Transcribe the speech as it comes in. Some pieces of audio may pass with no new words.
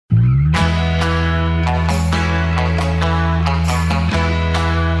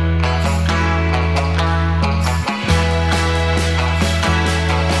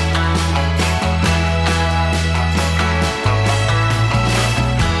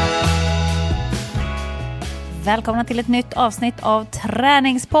Välkomna till ett nytt avsnitt av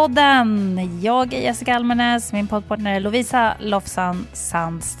Träningspodden. Jag är Jessica Almenäs, min poddpartner är Lovisa Lofsan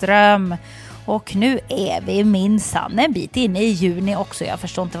Sandström. Och nu är vi minsann en bit inne i juni också. Jag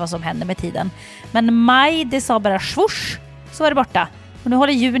förstår inte vad som händer med tiden. Men maj, det sa bara svors, så är det borta. Och nu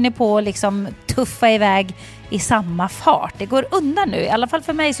håller juni på att liksom tuffa iväg i samma fart. Det går undan nu. I alla fall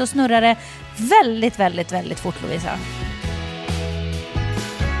för mig så snurrar det väldigt fort, Lovisa.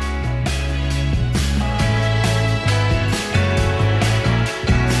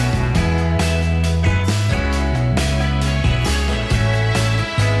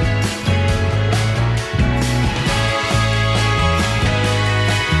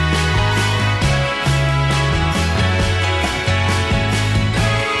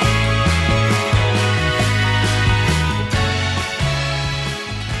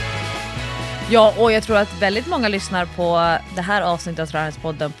 Ja, och jag tror att väldigt många lyssnar på det här avsnittet av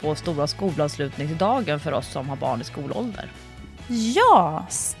Träningspodden på stora skolavslutningsdagen för oss som har barn i skolålder. Ja,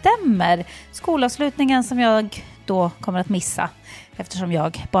 stämmer. Skolavslutningen som jag då kommer att missa eftersom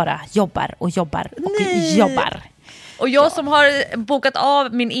jag bara jobbar. Och jag som har bokat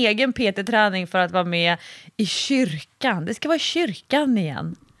av min egen PT-träning för att vara med i kyrkan. Det ska vara kyrkan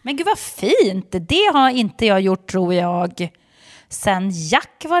igen. Men gud vad fint. Det har inte jag gjort, tror jag. Sen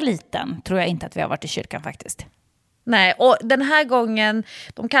Jack var liten tror jag inte att vi har varit i kyrkan faktiskt. Nej, och den här gången,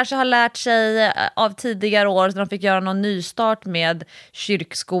 de kanske har lärt sig av tidigare år när de fick göra någon nystart med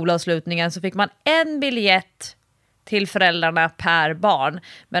kyrkskolavslutningen, så fick man en biljett till föräldrarna per barn.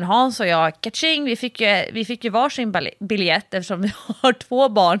 Men Hans och jag, kaching, vi fick ju varsin biljett eftersom vi har 2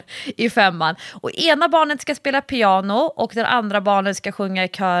 barn i 5:an. Och ena barnet ska spela piano och den andra barnet ska sjunga i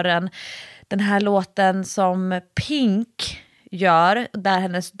kören den här låten som Pink gör, där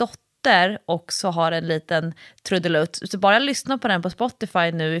hennes dotter också har en liten trudelutt. Så bara jag lyssnar på den på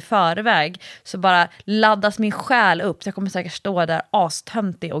Spotify nu i förväg så bara laddas min själ upp. Så jag kommer säkert stå där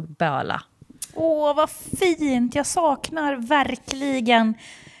astöntig och böla. Åh, vad fint. Jag saknar verkligen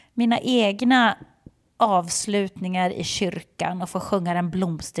mina egna avslutningar i kyrkan och få sjunga Den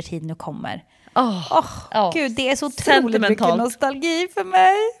blomstertid nu kommer. Gud, det är så otroligt mycket nostalgi för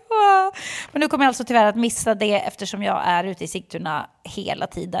mig. Men nu kommer jag alltså tyvärr att missa det eftersom jag är ute i Sigtuna hela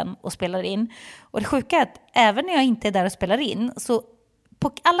tiden och spelar in. Och det sjuka är att även när jag inte är där och spelar in så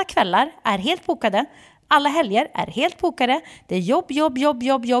på alla kvällar är helt bokade. Alla helger är helt bokade. Det är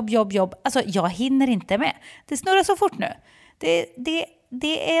jobb. Alltså jag hinner inte med. Det snurrar så fort nu.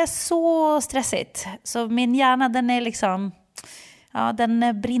 Det är så stressigt. Så min hjärna den är liksom... Ja,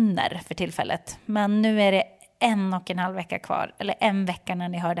 den brinner för tillfället. Men nu är det 1,5 vecka kvar. Eller 1 vecka när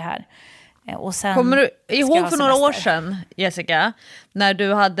ni hör det här. Och sen kommer du ihåg för några år sedan, Jessica, när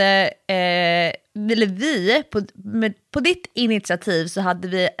du hade, eller vi, på ditt initiativ så hade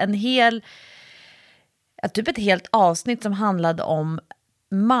vi typ ett helt avsnitt som handlade om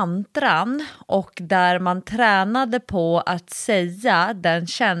mantran och där man tränade på att säga den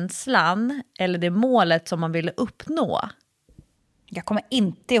känslan eller det målet som man ville uppnå. Jag kommer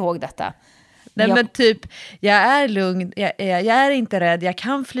inte ihåg detta. Nej, men typ, jag är lugn, jag är inte rädd, jag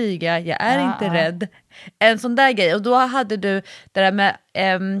kan flyga, jag är inte rädd. En sån där grej. Och då hade du det där med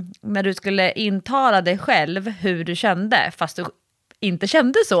när du skulle intala dig själv hur du kände, fast du inte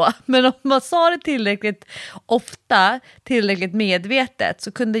kände så. Men om man sa det tillräckligt ofta, tillräckligt medvetet,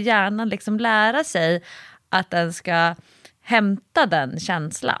 så kunde hjärnan liksom lära sig att den ska hämta den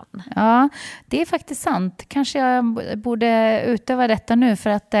känslan. Ja, det är faktiskt sant. Kanske jag borde utöva detta nu för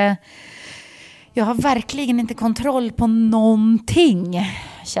att jag har verkligen inte kontroll på någonting,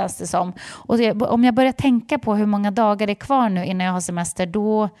 känns det som. Och om jag börjar tänka på hur många dagar det är kvar nu innan jag har semester,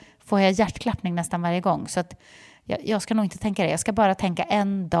 då får jag hjärtklappning nästan varje gång. Så att jag ska nog inte tänka det. Jag ska bara tänka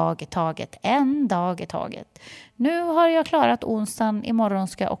en dag i taget. En dag i taget. Nu har jag klarat onsdagen. Imorgon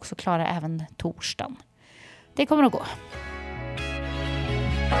ska jag också klara även torsdagen. Det kommer att gå.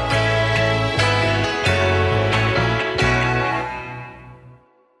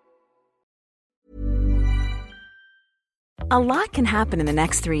 A lot can happen in the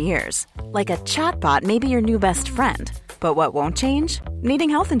next 3 years. Like a chatbot may be your new best friend. But what won't change? Needing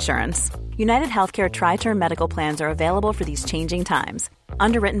health insurance. United Healthcare Tri-Term Medical Plans are available for these changing times.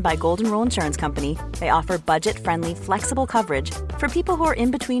 Underwritten by Golden Rule Insurance Company, they offer budget-friendly, flexible coverage for people who are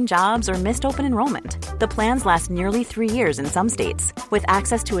in between jobs or missed open enrollment. The plans last nearly 3 years in some states, with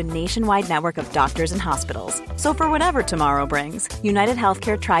access to a nationwide network of doctors and hospitals. So for whatever tomorrow brings, United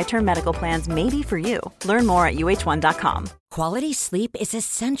Healthcare Tri-Term Medical Plans may be for you. Learn more at uh1.com. Quality sleep is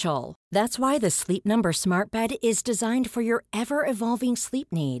essential. That's why the Sleep Number Smart Bed is designed for your ever-evolving sleep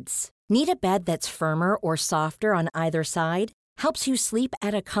needs. Need a bed that's firmer or softer on either side? helps you sleep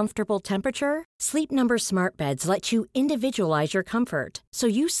at a comfortable temperature. Sleep Number Smart Beds let you individualize your comfort so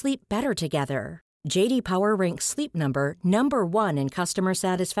you sleep better together. JD Power ranks Sleep Number #1 in customer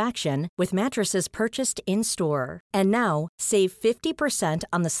satisfaction with mattresses purchased in-store. And now, save 50%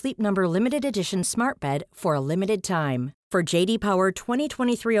 on the Sleep Number Limited Edition Smart Bed for a limited time. For JD Power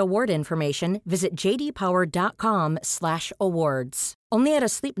 2023 award information, visit jdpower.com/awards. Only at a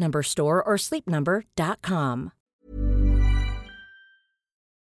Sleep Number store or sleepnumber.com.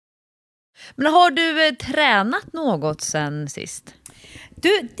 Men har du tränat något sen sist?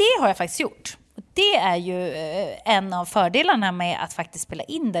 Du, det har jag faktiskt gjort. Det är ju en av fördelarna med att faktiskt spela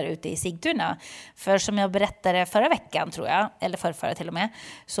in där ute i Sigtuna. För som jag berättade förra veckan tror jag, eller förra till och med,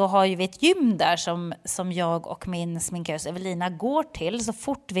 så har ju vi ett gym där som jag och min sminkös Evelina går till så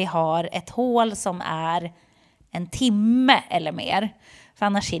fort vi har ett hål som är en timme eller mer. För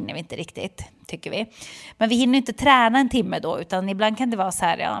annars hinner vi inte riktigt, tycker vi. Men vi hinner inte träna en timme då, utan ibland kan det vara så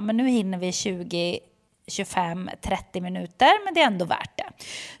här, ja men nu hinner vi 20, 25, 30 minuter, men det är ändå värt det.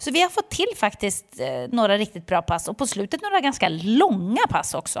 Så vi har fått till faktiskt några riktigt bra pass och på slutet några ganska långa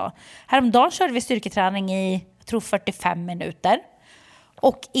pass också. Häromdagen körde vi styrketräning i, jag tror 45 minuter.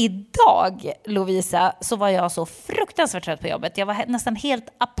 Och idag, Lovisa, så var jag så fruktansvärt trött på jobbet. Jag var nästan helt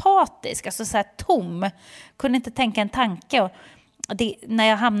apatisk, alltså så här tom. Kunde inte tänka en tanke. Och när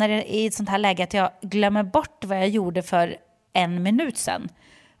jag hamnar i ett sånt här läge att jag glömmer bort vad jag gjorde för 1 minut sedan.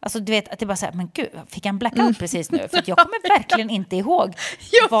 Alltså du vet att det bara så här, men gud, fick jag en blackout precis nu? För att jag kommer verkligen inte ihåg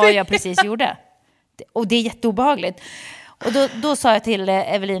vad jag precis gjorde. Och det är jätteobehagligt. Och då sa jag till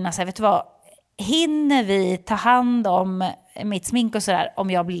Evelina så här, vet du vad? Hinner vi ta hand om mitt smink och sådär om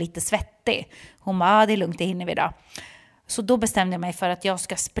jag blir lite svettig? Hon bara, det är lugnt, det hinner vi då. Så då bestämde jag mig för att jag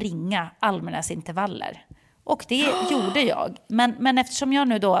ska springa Almenäs intervaller. Och det gjorde jag. Men eftersom jag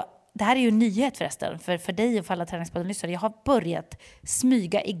nu då, det här är ju en nyhet förresten för dig och för alla träningspodden-lyssnare. Jag har börjat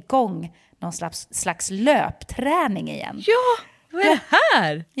smyga igång någon slags löpträning igen. Ja, vad är det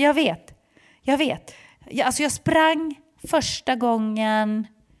här? Jag vet. Alltså jag sprang första gången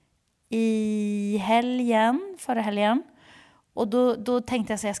i förra helgen. Och då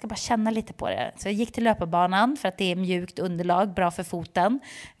tänkte jag att jag ska bara känna lite på det. Så jag gick till löparbanan för att det är mjukt underlag, bra för foten.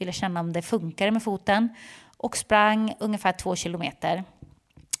 Ville känna om det funkar med foten. Och sprang ungefär 2 kilometer.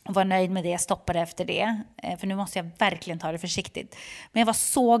 Och var nöjd med det, stoppade efter det. För nu måste jag verkligen ta det försiktigt. Men jag var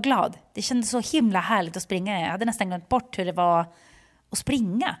så glad. Det kändes så himla härligt att springa. Jag hade nästan glömt bort hur det var att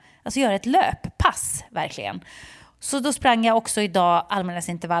springa. Alltså göra ett löppass, verkligen. Så då sprang jag också idag Almenäs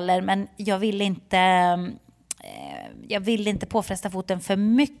intervaller. Men jag ville inte påfresta foten för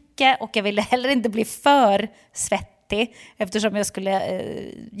mycket. Och jag ville heller inte bli för svettig. Eftersom jag skulle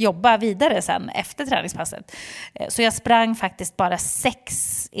jobba vidare sen efter träningspasset. Så jag sprang faktiskt bara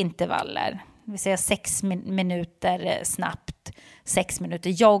 6 intervaller. Det vill säga 6 minuter snabbt, 6 minuter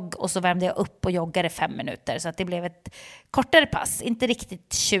jogg och så värmde jag upp och joggade 5 minuter. Så att det blev ett kortare pass. Inte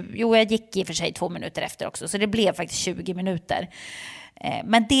riktigt 20. Jo, jag gick i och för sig 2 minuter efter också. Så det blev faktiskt 20 minuter.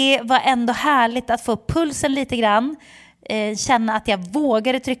 Men det var ändå härligt att få upp pulsen lite grann. Känna att jag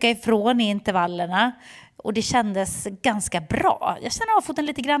vågade trycka ifrån i intervallerna. Och det kändes ganska bra. Jag känner avfoten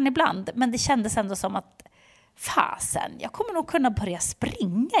lite grann ibland. Men det kändes ändå som att fasen, jag kommer nog kunna börja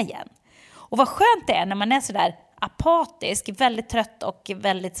springa igen. Och vad skönt det är när man är sådär apatisk, väldigt trött och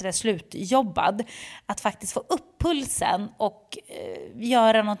väldigt sådär slutjobbad. Att faktiskt få upp pulsen och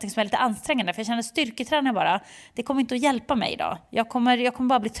göra någonting som är lite ansträngande. För jag känner styrketräna bara, det kommer inte att hjälpa mig idag. Jag kommer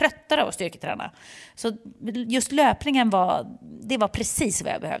bara bli tröttare av att styrketräna. Så just löpningen var precis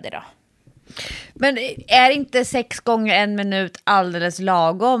vad jag behövde idag. Men är inte 6 gånger 1 minut alldeles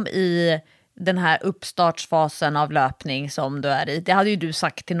lagom i den här uppstartsfasen av löpning som du är i? Det hade ju du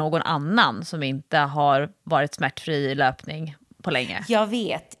sagt till någon annan som inte har varit smärtfri i löpning på länge. Jag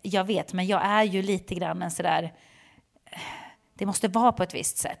vet, men jag är ju lite grann en sådär, det måste vara på ett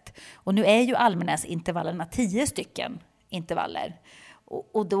visst sätt. Och nu är ju Almenäs intervallerna 10 stycken intervaller.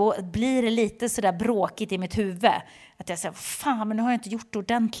 Och då blir det lite sådär bråkigt i mitt huvud. Att jag säger, fan, men nu har jag inte gjort det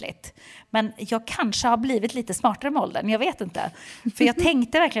ordentligt. Men jag kanske har blivit lite smartare med åldern, jag vet inte. För jag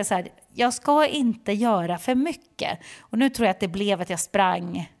tänkte verkligen så här, jag ska inte göra för mycket. Och nu tror jag att det blev att jag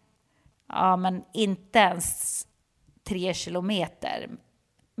sprang, men inte ens 3 kilometer.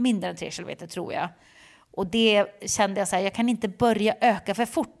 Mindre än 3 kilometer tror jag. Och det kände jag så här, jag kan inte börja öka för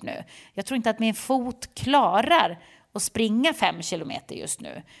fort nu. Jag tror inte att min fot klarar och springa 5 kilometer just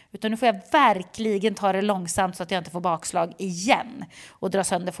nu. Utan nu får jag verkligen ta det långsamt så att jag inte får bakslag igen. Och dra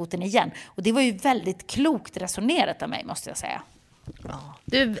sönder foten igen. Och det var ju väldigt klokt resonerat av mig, måste jag säga.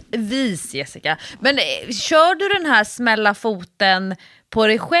 Du är vis, Jessica. Men kör du den här smälla foten på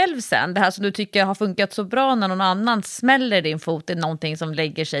dig själv sen? Det här som du tycker har funkat så bra när någon annan smäller din fot i någonting som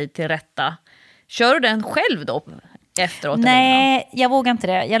lägger sig till rätta. Kör du den själv då efteråt? Nej, jag vågar inte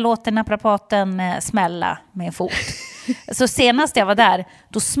det. Jag låter naprapaten smälla min fot. Så senast jag var där,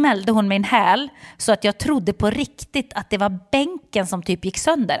 då smällde hon min häl så att jag trodde på riktigt att det var bänken som typ gick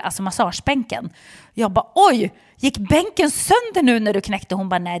sönder, alltså massagebänken. Jag bara, oj, gick bänken sönder nu när du knäckte? Hon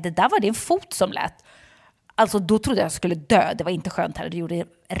bara, nej, det där var din fot som lät. Alltså då trodde jag skulle dö, det var inte skönt här, det gjorde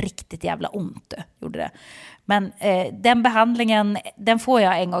riktigt jävla ont. Gjorde det. Men den behandlingen, den får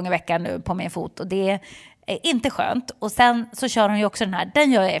jag en gång i veckan nu på min fot och det är inte skönt. Och sen så kör hon ju också den här,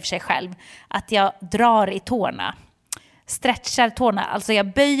 den gör jag i och för sig själv, att jag drar i tårna. Stretchar tårna, alltså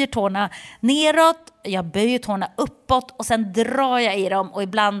jag böjer tårna neråt, jag böjer tårna uppåt och sen drar jag i dem och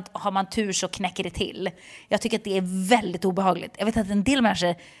ibland har man tur så knäcker det till. Jag tycker att det är väldigt obehagligt. Jag vet att en del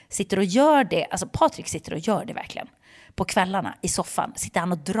människor sitter och gör det, alltså Patrik sitter och gör det verkligen. På kvällarna i soffan sitter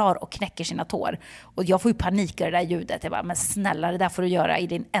han och drar och knäcker sina tår. Och jag får ju panik av det där ljudet. Jag bara, men snälla, det där får du göra i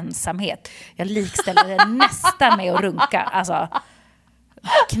din ensamhet. Jag likställer det nästan med att runka, alltså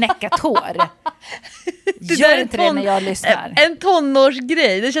knäcka tår. Gör inte det när jag lyssnar. En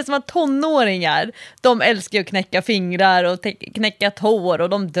tonårsgrej. Det känns som att tonåringar, de älskar att knäcka fingrar och knäcka tår och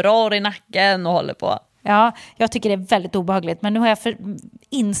de drar i nacken och håller på. Ja, jag tycker det är väldigt obehagligt. Men nu har jag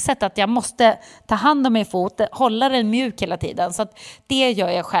insett att jag måste ta hand om min fot, hålla den mjuk hela tiden. Så att det gör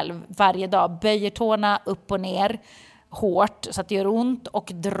jag själv varje dag. Böjer tårna upp och ner hårt så att det gör ont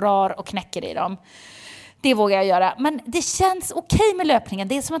och drar och knäcker i dem. Det vågar jag göra. Men det känns okej med löpningen.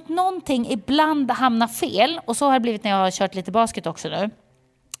 Det är som att någonting ibland hamnar fel. Och så har det blivit när jag har kört lite basket också nu.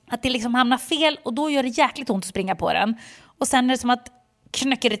 Att det liksom hamnar fel och då gör det jäkligt ont att springa på den. Och sen är det som att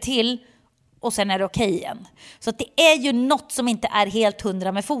knäcker det till och sen är det okej igen. Så att det är ju något som inte är helt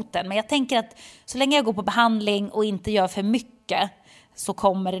 100 med foten. Men jag tänker att så länge jag går på behandling och inte gör för mycket så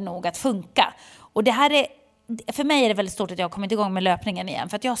kommer det nog att funka. Och det här är... För mig är det väldigt stort att jag har kommit igång med löpningen igen.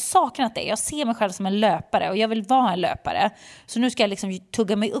 För att jag har saknat det. Jag ser mig själv som en löpare och jag vill vara en löpare. Så nu ska jag liksom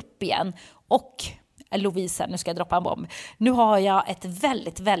tugga mig upp igen. Och Lovisa, nu ska jag droppa en bomb. Nu har jag ett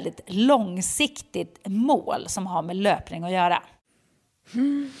väldigt, väldigt långsiktigt mål som har med löpning att göra.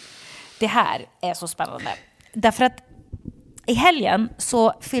 Det här är så spännande. Därför att i helgen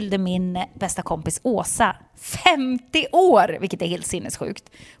så fyllde min bästa kompis Åsa 50 år, vilket är helt sinnessjukt.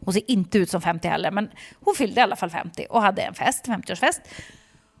 Hon ser inte ut som 50 heller, men hon fyllde i alla fall 50 och hade en fest, 50-årsfest.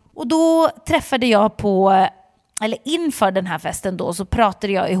 Och då träffade jag inför den här festen då, så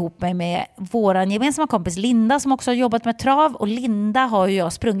pratade jag ihop mig med våran gemensamma kompis Linda som också har jobbat med trav. Och Linda har ju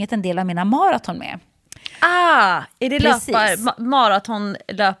jag sprungit en del av mina maraton med. Är det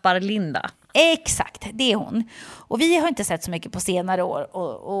maratonlöpar Linda? Exakt, det är hon. Och vi har inte sett så mycket på senare år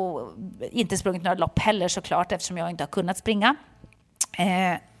och inte sprungit några lopp heller såklart eftersom jag inte har kunnat springa.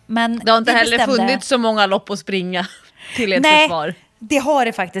 Men det har inte heller funnits så många lopp att springa till ett försvar. Det har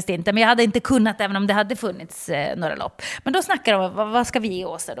det faktiskt inte, men jag hade inte kunnat även om det hade funnits några lopp. Men då snackar de om vad ska vi ge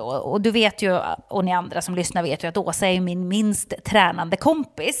Åsa då? Och du vet ju, och ni andra som lyssnar vet ju att Åsa är min minst tränande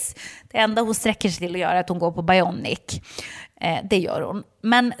kompis. Det enda hon sträcker sig till att göra är att hon går på Bionic. Det gör hon.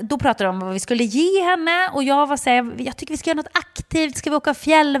 Men då pratade de om vad vi skulle ge henne och jag var såhär, jag tycker vi ska göra något aktivt, ska vi åka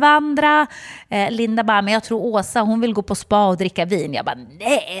fjällvandra? Linda bara, men jag tror Åsa, hon vill gå på spa och dricka vin. Jag bara,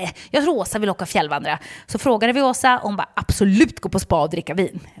 nej, jag tror Åsa vill åka fjällvandra. Så frågade vi Åsa och hon bara, absolut gå på spa och dricka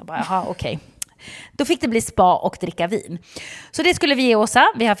vin. Jag bara, jaha, okej. Då fick det bli spa och dricka vin. Så det skulle vi ge Åsa,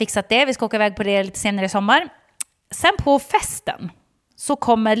 vi har fixat det, vi ska åka iväg på det lite senare i sommar. Sen på festen så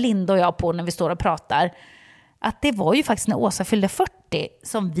kommer Linda och jag på när vi står och pratar att det var ju faktiskt när Åsa fyllde 40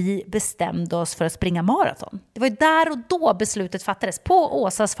 som vi bestämde oss för att springa maraton. Det var ju där och då beslutet fattades på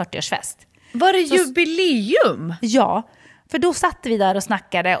Åsas 40-årsfest. Var det jubileum? Ja, för då satt vi där och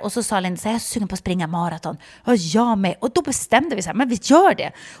snackade och så sa Linda så här, jag är sugen på att springa maraton. Och jag med. Och då bestämde vi så här, men vi gör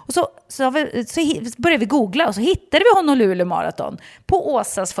det. Och så började vi googla och så hittade vi Honolulu maraton på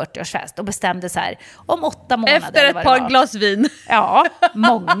Åsas 40-årsfest och bestämde så här, om 8 månader. Efter ett par glas vin. Ja,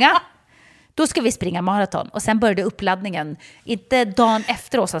 många. Då ska vi springa maraton. Och sen började uppladdningen, inte dagen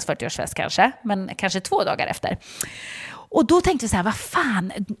efter Åsas 40-årsfest kanske, men kanske 2 dagar efter. Och då tänkte vi så här, vad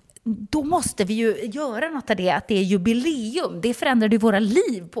fan, då måste vi ju göra något av det, att det är jubileum. Det förändrade ju våra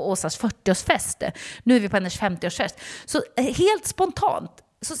liv på Åsas 40-årsfest. Nu är vi på hennes 50-årsfest. Så helt spontant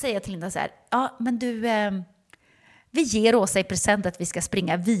så säger jag till Linda så här, ja men du, vi ger Åsa i present att vi ska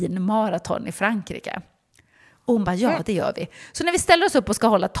springa vinmaraton i Frankrike. Och hon bara, ja det gör vi. Så när vi ställer oss upp och ska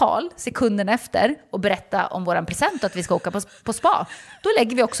hålla tal sekunden efter och berätta om våran present och att vi ska åka på spa, då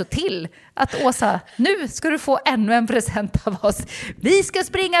lägger vi också till att Åsa, nu ska du få ännu en present av oss. Vi ska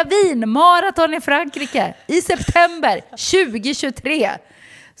springa vinmaraton i Frankrike i september 2023.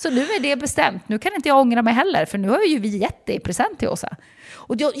 Så nu är det bestämt. Nu kan inte jag ångra mig heller, för nu har ju vi gett det i present till Åsa.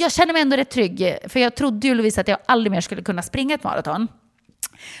 Och jag känner mig ändå rätt trygg, för jag trodde ju Lovisa att jag aldrig mer skulle kunna springa ett maraton.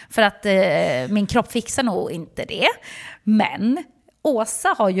 För att min kropp fixar nog inte det. Men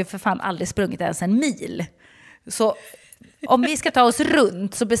Åsa har ju för fan aldrig sprungit ens en mil. Så om vi ska ta oss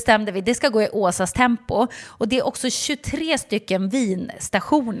runt så bestämde vi, det ska gå i Åsas tempo. Och det är också 23 stycken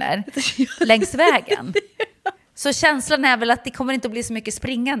vinstationer längs vägen. Så känslan är väl att det kommer inte att bli så mycket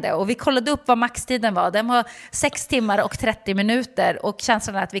springande. Och vi kollade upp vad maxtiden var. Den var 6 timmar och 30 minuter. Och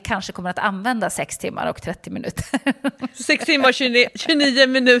känslan är att vi kanske kommer att använda 6 timmar och 30 minuter. 6 timmar, 29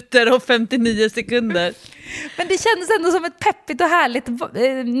 minuter och 59 sekunder. Men det kändes ändå som ett peppigt och härligt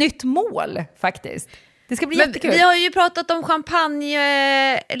nytt mål faktiskt. Det ska bli jättekul. Vi har ju pratat om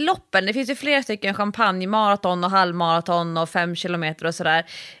champagneloppen. Det finns ju flera stycken champagne-maraton och halvmaraton och 5 kilometer och sådär.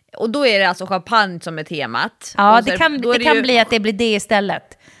 Och då är det alltså champagne som är temat. Ja, så, det kan bli att det blir det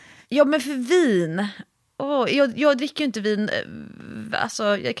istället. Ja, men för vin. Jag dricker ju inte vin.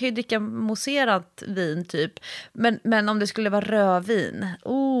 Alltså, jag kan ju dricka mousserat vin typ. Men om det skulle vara rödvin.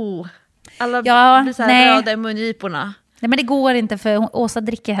 Alla blir så här röda i mungiporna. Nej, men det går inte, för Åsa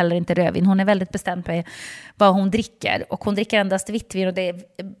dricker heller inte rödvin. Hon är väldigt bestämd på vad hon dricker. Och hon dricker endast vitt vin, och det är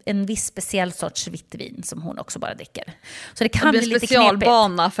en viss speciell sorts vitt vin som hon också bara dricker. Så det kan bli lite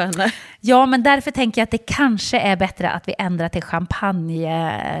specialbana för henne. Ja, men därför tänker jag att det kanske är bättre att vi ändrar till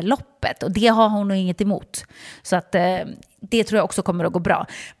champagneloppet. Och det har hon nog inget emot. Så att det tror jag också kommer att gå bra.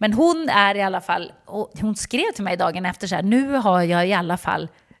 Men hon är i alla fall, och hon skrev till mig dagen efter så här, nu har jag i alla fall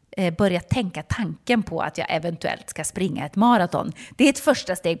börjat tänka tanken på att jag eventuellt ska springa ett maraton. Det är ett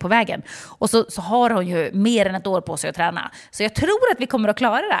första steg på vägen. Och så har hon ju mer än ett år på sig att träna. Så jag tror att vi kommer att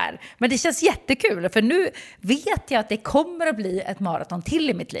klara det här. Men det känns jättekul, för nu vet jag att det kommer att bli ett maraton till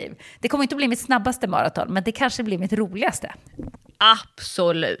i mitt liv. Det kommer inte att bli mitt snabbaste maraton, men det kanske blir mitt roligaste.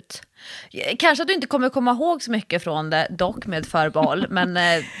 Absolut. Kanske att du inte kommer komma ihåg så mycket från det, dock med förbehåll, men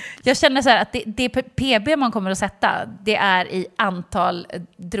jag känner så här att det PB man kommer att sätta, det är i antal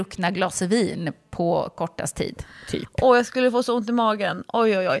druckna glas vin på kortast tid typ. Jag skulle få så ont i magen.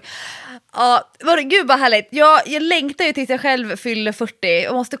 Oj. Ja, gud vad härligt. Jag längtar ju tills jag själv fyller 40.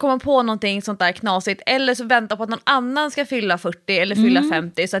 Jag måste komma på någonting sånt där knasigt, eller så vänta på att någon annan ska fylla 40 eller fylla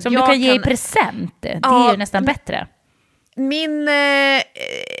 50 så att som jag du kan ge i present. Det är ju nästan bättre.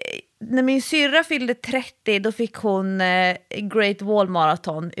 När min syrra fyllde 30, då fick hon Great Wall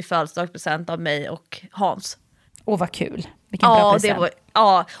Marathon i födelsedagspresent av mig och Hans. Vad kul. Vilken bra present.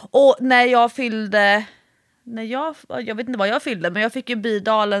 Och när jag fyllde, jag vet inte vad jag fyllde, men jag fick ju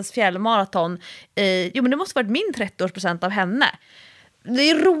Bydalens fjällmaraton. Men det måste varit min 30-årspresent av henne. Det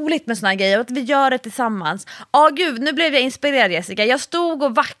är roligt med såna här grejer, att vi gör det tillsammans. Gud, nu blev jag inspirerad, Jessica. Jag stod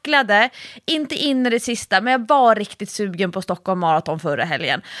och vacklade, inte in i det sista, men jag var riktigt sugen på Stockholm Marathon förra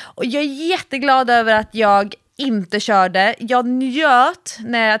helgen. Och jag är jätteglad över att jag inte körde. Jag njöt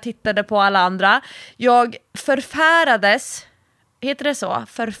när jag tittade på alla andra. Jag förfärades. Heter det så?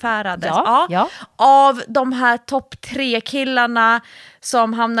 Förfärades. Ja. Av de här topp 3-killarna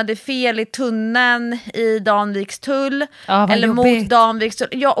som hamnade fel i tunneln i Danvikstull. Eller mot Danvikstull.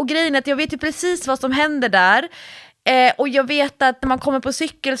 Ja, och grejen är att jag vet ju precis vad som händer där. Och jag vet att när man kommer på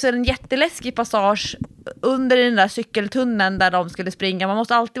cykel så är det en jätteläskig passage under den där cykeltunneln där de skulle springa. Man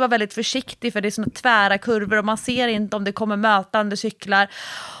måste alltid vara väldigt försiktig, för det är såna tvära kurvor och man ser inte om det kommer mötande cyklar.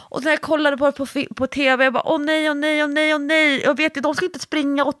 Och när jag kollade på tv, jag bara, åh nej. Jag vet inte, de ska inte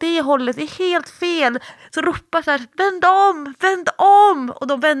springa åt det hållet, det är helt fel. Så ropar så här, vänd om! Och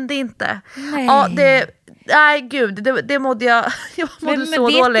de vände inte. Nej. Nej gud, det mådde jag mådde så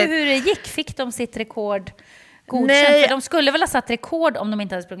dåligt. Men vet du hur det gick? Fick de sitt rekord godkänt? Nej. För de skulle väl ha satt rekord om de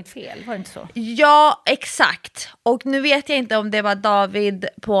inte hade sprungit fel, var det inte så? Ja, exakt. Och nu vet jag inte om det var David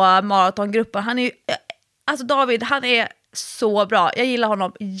på maratongruppen. David, han är så bra. Jag gillar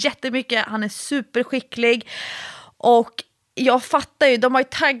honom jättemycket. Han är superskicklig. Och jag fattar ju, de har ju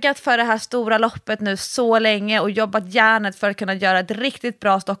taggat för det här stora loppet nu så länge och jobbat järnet för att kunna göra ett riktigt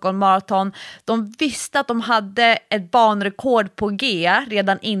bra Stockholm Marathon. De visste att de hade ett banrekord på G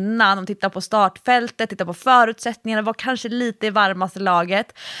redan innan. De tittade på startfältet, tittade på förutsättningarna, var kanske lite i varmaste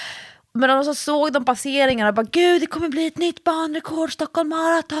laget. Men de så såg de passeringarna och bara, gud, det kommer bli ett nytt banrekord, Stockholm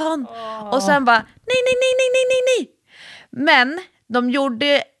Marathon. Och sen bara, nej. Men de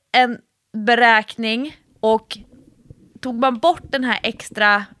gjorde en beräkning och tog man bort den här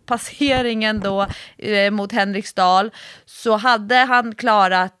extra passeringen då mot Henriksdal, så hade han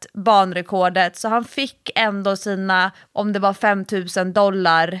klarat banrekordet, så han fick ändå sina, om det var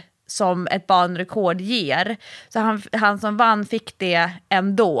 $5,000 som ett banrekord ger. Så han som vann fick det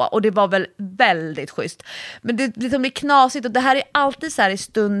ändå, och det var väl väldigt schysst. Men det liksom blir knasigt, och det här är alltid så här i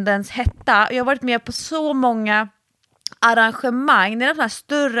stundens hetta. Jag har varit med på så många arrangemang, det är de här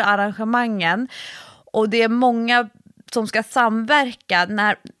större arrangemangen, och det är många som ska samverka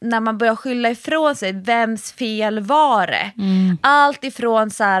när man börjar skylla ifrån sig, vems fel var det? Allt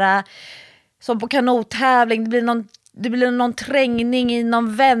ifrån så här, som på kanottävling, det blir någon trängning i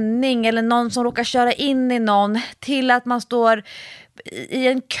någon vändning, eller någon som råkar köra in i någon, till att man står i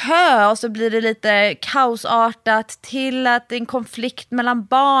en kö och så blir det lite kaosartat, till att det är en konflikt mellan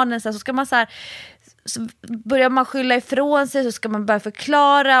barnen, så ska man så börjar man skylla ifrån sig, så ska man börja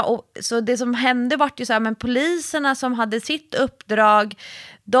förklara, och så det som hände var ju så här, men poliserna som hade sitt uppdrag,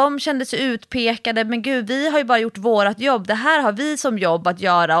 de kände sig utpekade, men gud, vi har ju bara gjort vårat jobb, det här har vi som jobb att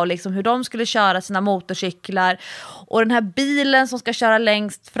göra, och liksom hur de skulle köra sina motorcyklar, och den här bilen som ska köra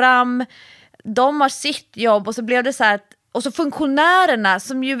längst fram, de har sitt jobb, och så blev det så här och så funktionärerna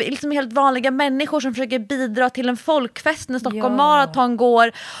som ju liksom är helt vanliga människor som försöker bidra till en folkfest när Stockholm Marathon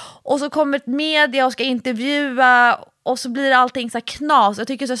går, och så kommer media och ska intervjua, och så blir allting så här knas. Jag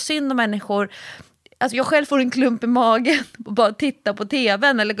tycker så synd om människor. Alltså jag själv får en klump i magen och bara titta på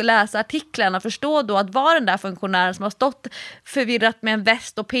tvn eller läsa artiklarna och förstå då att var den där funktionären som har stått förvirrat med en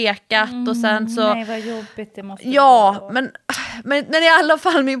väst och pekat och sen så... Nej, vad jobbigt det måste vara. Men i alla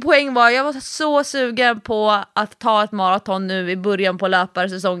fall min poäng var, jag var så sugen på att ta ett maraton nu i början på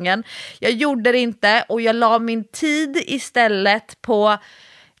löparsäsongen. Jag gjorde det inte, och jag la min tid istället på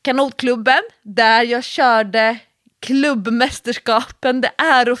kanotklubben där jag körde klubbmästerskapen, det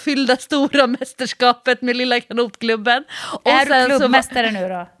ärofyllda stora mästerskapet med lilla kanotklubben. Och är sen du klubbmästare nu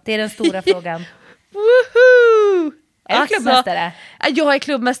då? Det är den stora frågan. Woohoo! Är du klubbmästare? Jag är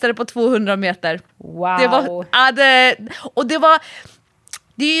klubbmästare på 200 meter. Wow.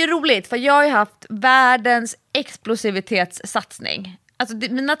 Det är ju roligt, för jag har ju haft världens explosivitetssatsning. Alltså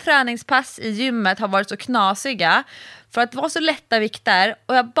mina träningspass i gymmet har varit så knasiga för att vara så lätta vikter,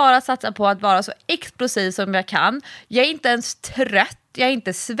 och jag bara satsar på att vara så explosiv som jag kan. Jag är inte ens trött, jag är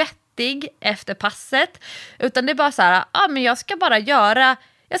inte svettig efter passet, utan det är bara så här, men jag ska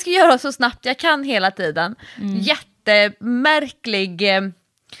göra så snabbt jag kan hela tiden. Jättemärklig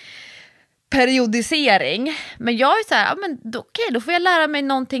periodisering, men jag är så här, då får jag lära mig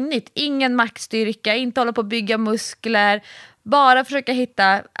någonting nytt. Ingen maxstyrka, inte hålla på att bygga muskler, bara försöka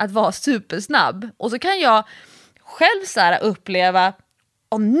hitta att vara supersnabb. Och så kan jag själv så här uppleva,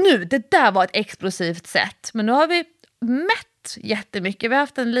 det där var ett explosivt sätt. Men nu har vi mätt jättemycket. Vi har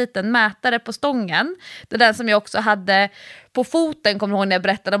haft en liten mätare på stången. Det är den som jag också hade på foten, kommer du ihåg när jag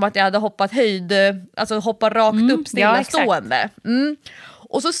berättade om att jag hade hoppat hoppat rakt upp stillastående.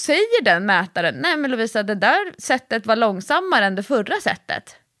 Och så säger den mätaren, nej men Lovisa, det där sättet var långsammare än det förra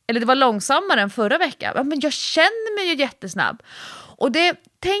sättet. Eller det var långsammare än förra veckan. Men jag känner mig ju jättesnabb. Och det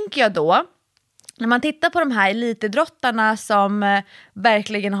tänker jag då, när man tittar på de här elitidrottarna som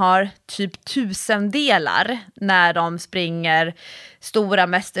verkligen har typ 1000 delar när de springer stora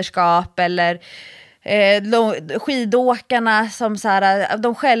mästerskap, eller skidåkarna som så här,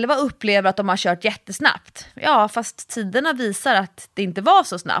 de själva upplever att de har kört jättesnabbt. Ja, fast tiderna visar att det inte var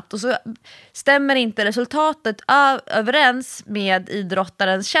så snabbt, och så stämmer inte resultatet överens med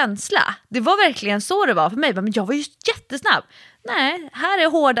idrottarens känsla. Det var verkligen så det var för mig, men jag var ju jättesnabb. Nej, här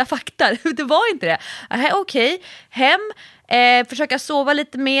är hårda fakta. Det var inte det. Okej, hem, försöka sova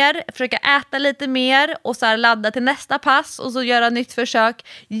lite mer, försöka äta lite mer, och så här ladda till nästa pass och så göra nytt försök.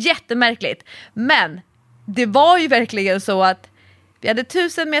 Jättemärkligt. Men det var ju verkligen så att vi hade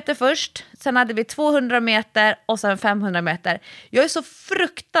 1000 meter först, sen hade vi 200 meter och sen 500 meter. Jag är så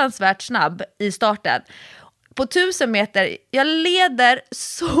fruktansvärt snabb i starten. På 1000 meter, jag leder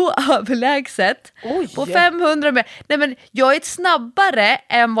så överlägset. På 500 meter. Nej, men jag är snabbare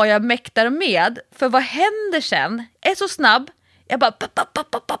än vad jag mäktar med. För vad händer sen? Jag är så snabb. Jag bara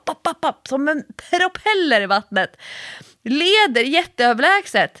som en propeller i vattnet. Leder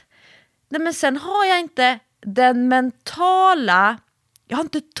jätteöverlägset. Nej, men sen har jag inte den mentala... Jag har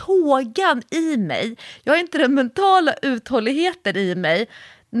inte tågan i mig. Jag har inte den mentala uthålligheten i mig.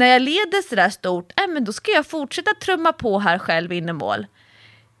 När jag leder så där stort, men då ska jag fortsätta trumma på här själv in i mål.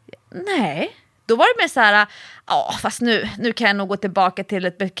 Nej, Då var det mer så här, fast nu kan jag nog gå tillbaka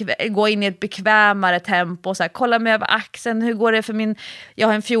till gå in i ett bekvämare tempo och så här, kolla mig över axeln, hur går det för jag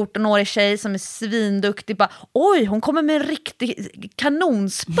har en 14-årig tjej som är svinduktig, bara, oj, hon kommer med en riktig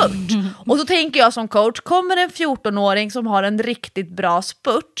kanonspurt. Och så tänker jag som coach, kommer en 14-åring som har en riktigt bra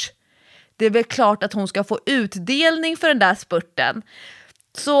spurt, det är väl klart att hon ska få utdelning för den där spurten.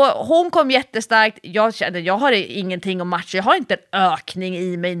 Så hon kom jättestarkt. Jag kände, jag har ingenting att matcha. Jag har inte en ökning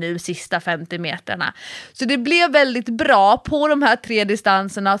i mig nu sista 50 meterna. Så det blev väldigt bra. På de här 3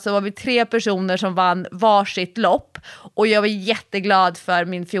 distanserna så var vi 3 personer som vann varsitt lopp. Och jag var jätteglad för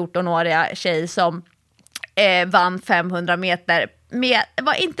min 14-åriga tjej som vann 500 meter. Det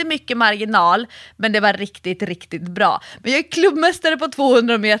var inte mycket marginal, men det var riktigt, riktigt bra. Men jag är klubbmästare på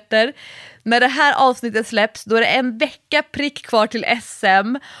 200 meter. När det här avsnittet släpps, då är det en vecka prick kvar till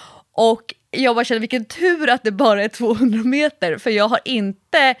SM. Och jag bara känner vilken tur att det bara är 200 meter. För jag har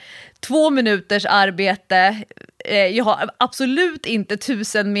inte 2 minuters arbete. Jag har absolut inte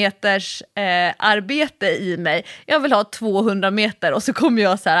 1000 meters arbete i mig. Jag vill ha 200 meter och så kommer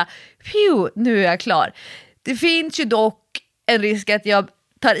jag så här, nu är jag klar. Det finns ju dock en risk att jag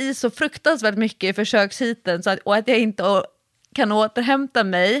tar i så fruktansvärt mycket i försökshiten och att jag inte kan återhämta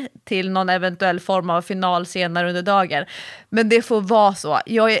mig till någon eventuell form av final senare under dagen. Men det får vara så.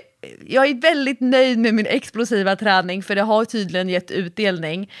 Jag är väldigt nöjd med min explosiva träning, för det har tydligen gett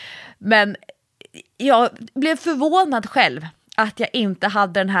utdelning. Men jag blev förvånad själv att jag inte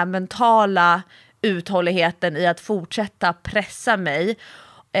hade den här mentala uthålligheten i att fortsätta pressa mig.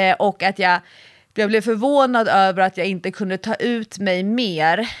 Och att jag blev förvånad över att jag inte kunde ta ut mig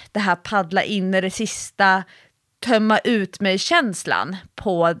mer. Det här paddla in i det sista, tömma ut mig känslan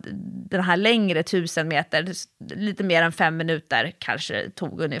på den här längre 1000 meter. Lite mer än 5 minuter kanske det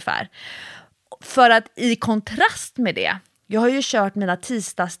tog ungefär. För att i kontrast med det, jag har ju kört mina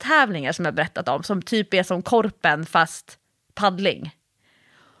tisdagstävlingar som jag berättat om, som typ är som korpen fast paddling.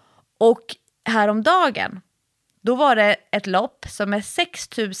 Och häromdagen, då var det ett lopp som är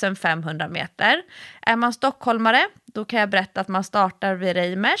 6500 meter. Är man stockholmare, då kan jag berätta att man startar vid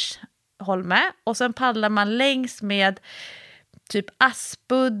Reimers Holme och sen paddlar man längs med typ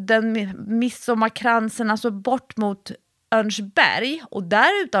Aspudden, Midsommarkransen, alltså bort mot Örnsberg, och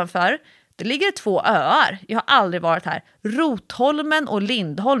där utanför det ligger 2 öar. Jag har aldrig varit här. Rotholmen och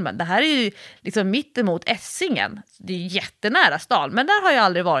Lindholmen. Det här är ju liksom mittemot Essingen. Det är jättenära stan, men där har jag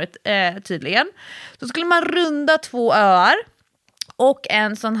aldrig varit tydligen. Så skulle man runda 2 öar och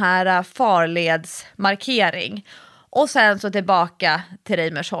en sån här farledsmarkering. Och sen så tillbaka till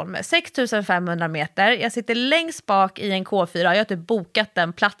Reimersholme. 6500 meter. Jag sitter längst bak i en K4. Jag har typ bokat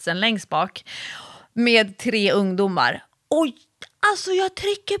den platsen längst bak med 3 ungdomar. Och alltså jag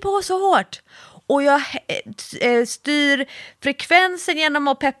trycker på så hårt. Och jag styr frekvensen genom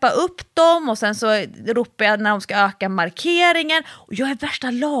att peppa upp dem. Och sen så ropar jag när de ska öka markeringen. Och jag är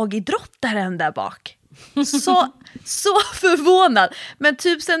värsta lagidrottaren där bak. Så förvånad. Men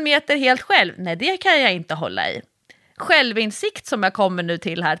 1000 meter helt själv, nej, det kan jag inte hålla i. Självinsikt som jag kommer nu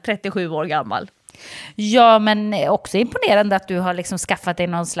till här, 37 år gammal. Ja, men också imponerande att du har liksom skaffat dig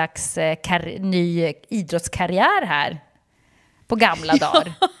någon slags ny idrottskarriär här på gamla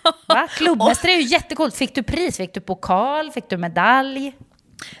dagar. Va? Klubbmästare är ju jättecoolt. Fick du pris? Fick du pokal? Fick du medalj?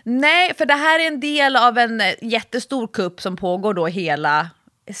 Nej, för det här är en del av en jättestor kupp som pågår då hela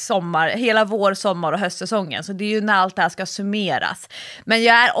vår, sommar och höstsäsongen. Så det är ju när allt det här ska summeras. Men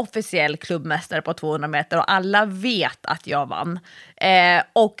jag är officiell klubbmästare på 200 meter och alla vet att jag vann.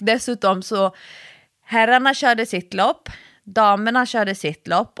 Och dessutom så herrarna körde sitt lopp, damerna körde sitt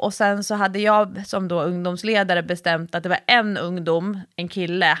lopp, och sen så hade jag som då ungdomsledare bestämt att det var en ungdom, en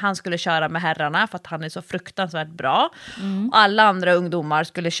kille, han skulle köra med herrarna för att han är så fruktansvärt bra. Och alla andra ungdomar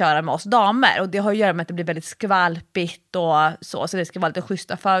skulle köra med oss damer, och det har att göra med att det blir väldigt skvalpigt och så det ska vara lite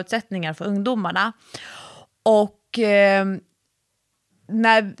schyssta förutsättningar för ungdomarna. Och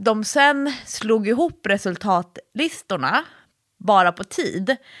när de sen slog ihop resultatlistorna bara på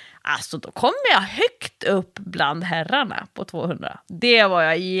tid, alltså då kom jag högt upp bland herrarna på 200. Det var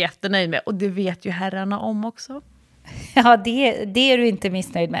jag jättenöjd med, och det vet ju herrarna om också. Ja, det är du inte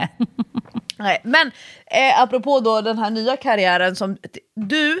missnöjd med. Nej, men apropå då den här nya karriären som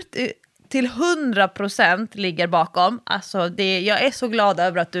du till 100% ligger bakom. Alltså jag är så glad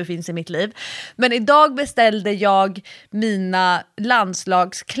över att du finns i mitt liv. Men idag beställde jag mina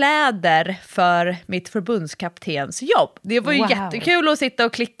landslagskläder för mitt förbundskaptens jobb. Det var ju jättekul att sitta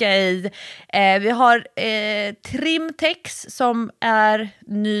och klicka i. Vi har Trimtex som är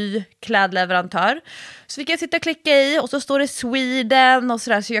ny klädleverantör. Så vi kan sitta och klicka i, och så står det Sweden och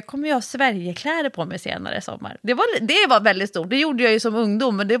sådär. Så jag kommer ju ha Sverigekläder på mig senare i sommar. Det var väldigt stort. Det gjorde jag ju som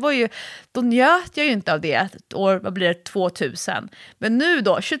ungdom, men det var ju då njöt jag ju inte av det ett år, vad blir det, 2000. Men nu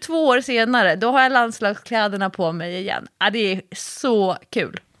då, 22 år senare, då har jag landslagskläderna på mig igen. Ja, det är så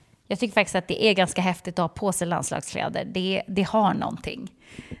kul. Jag tycker faktiskt att det är ganska häftigt att ha på sig landslagskläder. Det har någonting.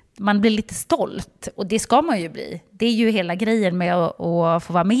 Man blir lite stolt, och det ska man ju bli. Det är ju hela grejen med att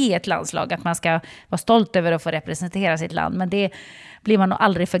få vara med i ett landslag, att man ska vara stolt över att få representera sitt land. Men det blir man nog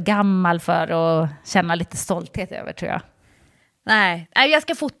aldrig för gammal för att känna lite stolthet över, tror jag. Nej, jag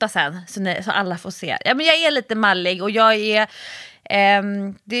ska fota sen så alla får se. Ja, men jag är lite mallig, och jag är...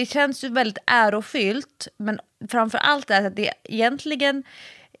 det känns ju väldigt ärofyllt, men framför allt är att det egentligen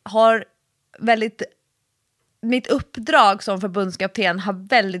har väldigt... Mitt uppdrag som förbundskapten har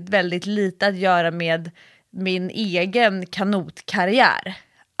väldigt, väldigt lite att göra med min egen kanotkarriär.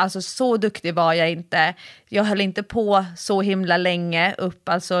 Alltså så duktig var jag inte. Jag höll inte på så himla länge upp.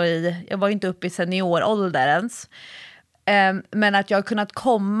 Alltså jag var inte uppe i seniorålder ens. Men att jag har kunnat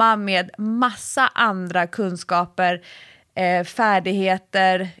komma med massa andra kunskaper,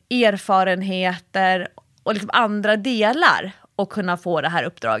 färdigheter, erfarenheter och liksom andra delar, och kunna få det här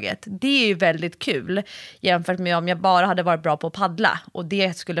uppdraget. Det är ju väldigt kul jämfört med om jag bara hade varit bra på att paddla, och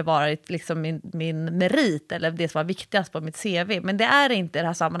det skulle vara liksom min merit, eller det som var viktigast på mitt CV. Men det är inte i det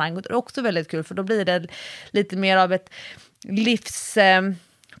här sammanhanget. Det är också väldigt kul, för då blir det lite mer av ett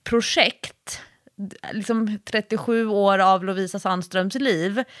livsprojekt. Liksom 37 år av Lovisa Sandströms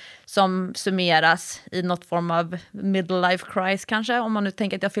liv som summeras i något form av middle life crisis kanske, om man nu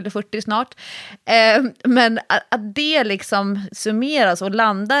tänker att jag fyller 40 snart. Men att det liksom summeras och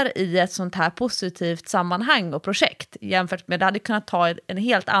landar i ett sånt här positivt sammanhang och projekt, jämfört med det hade kunnat ta en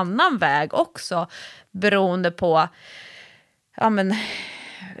helt annan väg också, beroende på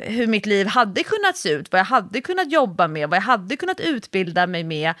hur mitt liv hade kunnat se ut, vad jag hade kunnat jobba med, vad jag hade kunnat utbilda mig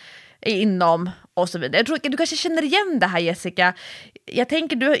med inom och så vidare. Jag tror du kanske känner igen det här, Jessica. Jag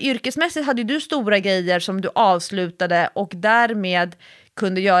tänker, yrkesmässigt hade du stora grejer som du avslutade och därmed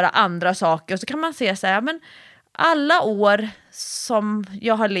kunde göra andra saker. Och så kan man se så här, men alla år som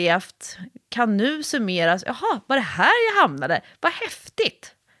jag har levt kan nu summeras. Jaha, var det här jag hamnade? Vad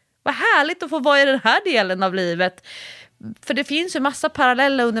häftigt! Vad härligt att få vara i den här delen av livet. För det finns ju massa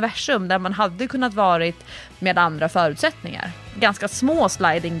parallella universum där man hade kunnat varit med andra förutsättningar. Ganska små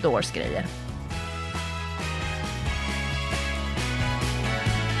sliding doors grejer.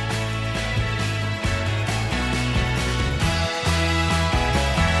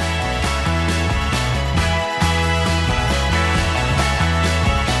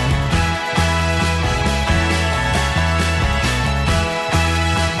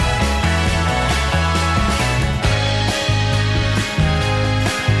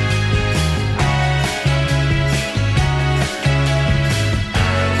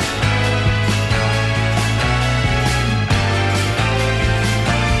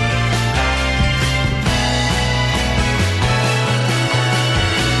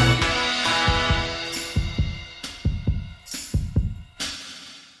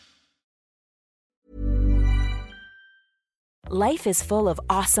 Life is full of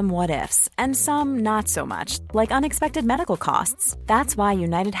awesome what-ifs, and some not so much, like unexpected medical costs. That's why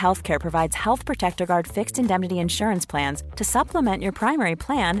United Healthcare provides Health Protector Guard fixed indemnity insurance plans to supplement your primary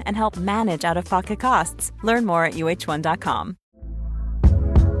plan and help manage out-of-pocket costs. Learn more at uh1.com.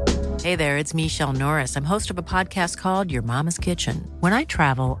 Hey there, it's Michelle Norris. I'm host of a podcast called Your Mama's Kitchen. When I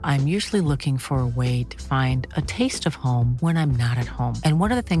travel, I'm usually looking for a way to find a taste of home when I'm not at home. And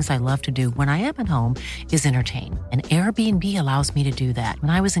one of the things I love to do when I am at home is entertain. And Airbnb allows me to do that.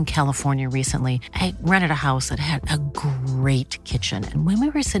 When I was in California recently, I rented a house that had a great kitchen. And when we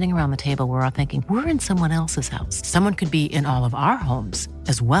were sitting around the table, we were all thinking, we're in someone else's house. Someone could be in all of our homes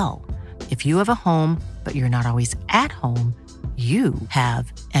as well. If you have a home, but you're not always at home, you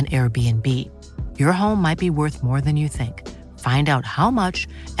have an Airbnb. Your home might be worth more than you think. Find out how much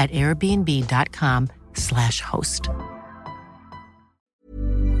at airbnb.com/host.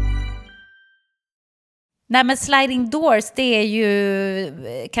 Nej, men sliding doors, det är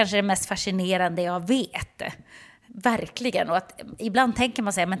ju kanske det mest fascinerande jag vet. Verkligen. Och att ibland tänker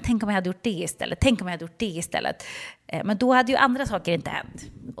man sig, men tänk om jag hade gjort det istället. Tänk om jag hade gjort det istället. Men då hade ju andra saker inte hänt.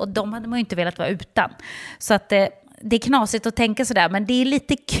 Och de hade man ju inte velat vara utan. Så att det är knasigt att tänka sådär, men det är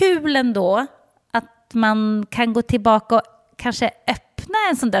lite kul ändå att man kan gå tillbaka och kanske öppna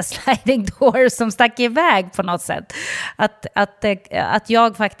en sån där sliding door som stack iväg på något sätt. Att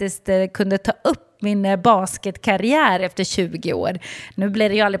jag faktiskt kunde ta upp min basketkarriär efter 20 år. Nu blev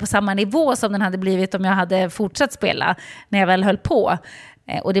det ju aldrig på samma nivå som den hade blivit om jag hade fortsatt spela när jag väl höll på.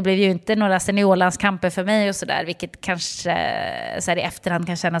 Och det blev ju inte några seniorlandskamper för mig och sådär, vilket kanske så här i efterhand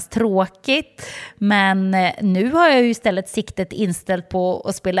kan kännas tråkigt. Men nu har jag ju istället siktet inställt på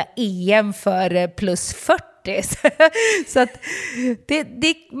att spela EM för plus 40. Så att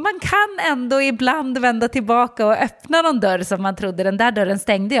man kan ändå ibland vända tillbaka och öppna någon dörr som man trodde, den där dörren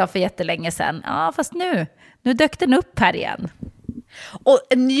stängde jag för jättelänge sedan. Ja, fast nu dök den upp här igen. Och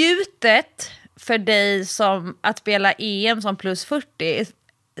njutet för dig som att spela EM som plus 40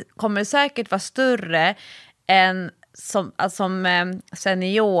 kommer säkert vara större än som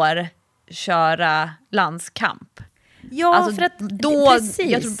senior köra landskamp. Ja, alltså, för att då,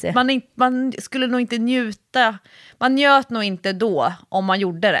 precis. Jag tror, man skulle nog inte njuta. Man njöt nog inte då om man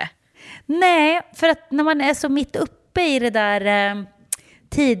gjorde det. Nej, för att när man är så mitt uppe i det där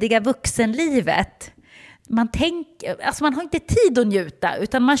tidiga vuxenlivet, man har inte tid att njuta,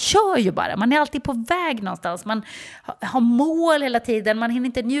 utan man kör ju bara. Man är alltid på väg någonstans. Man har mål hela tiden. Man hinner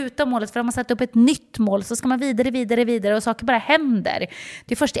inte njuta av målet, för om man satt upp ett nytt mål så ska man vidare och saker bara händer.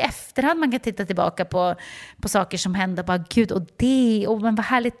 Det är först i efterhand man kan titta tillbaka på saker som händer. Bara gud, men vad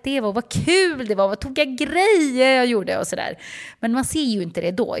härligt det var, vad kul det var, vad tog jag grejer jag gjorde och sådär. Men man ser ju inte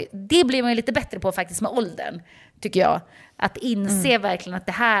det då. Det blir man ju lite bättre på faktiskt med åldern, tycker jag. Att inse verkligen att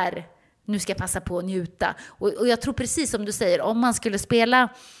det här, nu ska jag passa på att njuta. Och jag tror precis som du säger, om man skulle spela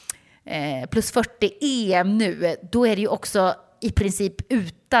plus 40 EM nu, då är det ju också i princip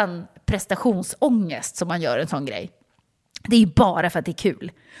utan prestationsångest som man gör en sån grej. Det är ju bara för att det är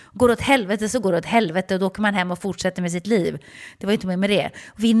kul. Går det åt helvete så går det åt helvete, och då kan man hem och fortsätta med sitt liv. Det var inte med det.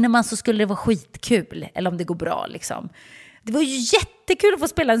 Vinner man så skulle det vara skitkul, eller om det går bra liksom. Det var ju jättekul att få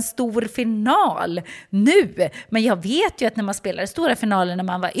spela en stor final nu. Men jag vet ju att när man spelade stora finaler när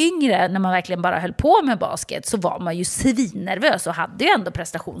man var yngre, när man verkligen bara höll på med basket, så var man ju svinnervös och hade ju ändå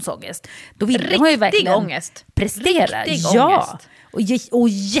prestationsångest. Då ville man ju verkligen ångest. Prestera. Riktig ja. ångest. Och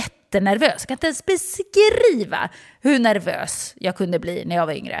jättenervös. Jag kan inte ens beskriva hur nervös jag kunde bli när jag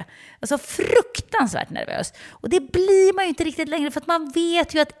var yngre. Alltså fruktansvärt nervös. Och det blir man ju inte riktigt längre, för att man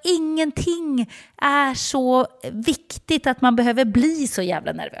vet ju att ingenting är så viktigt att man behöver bli så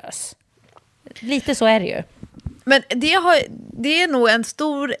jävla nervös. Lite så är det ju. Men det är nog en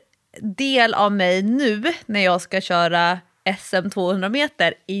stor del av mig nu när jag ska köra SM 200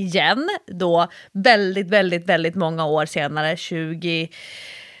 meter igen, då väldigt, väldigt, väldigt många år senare, 22,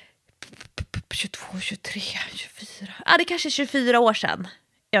 23, 24. Ja, det är kanske 24 år sedan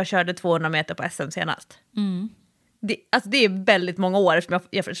jag körde 200 meter på SM senast. Mm. Det är väldigt många år,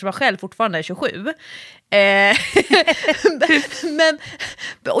 eftersom jag själv fortfarande är 27.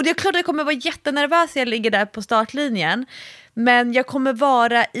 Och det är klart att jag kommer vara jättenervös när jag ligger där på startlinjen. Men jag kommer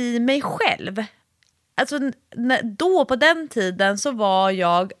vara i mig själv. Alltså, då på den tiden så var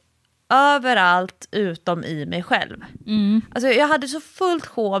jag överallt utom i mig själv. Alltså, jag hade så fullt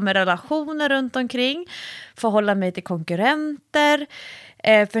sjå med relationer runt omkring, förhålla mig till konkurrenter,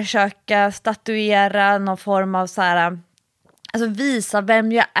 försöka statuera någon form av så här, alltså visa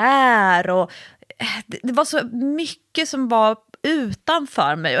vem jag är, och det var så mycket som var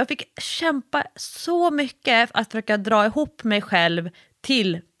utanför mig, och jag fick kämpa så mycket att försöka dra ihop mig själv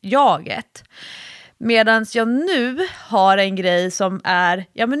till jaget. Medan jag nu har en grej som är,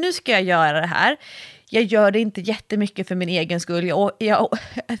 ja men nu ska jag göra det här. Jag gör det inte jättemycket för min egen skull.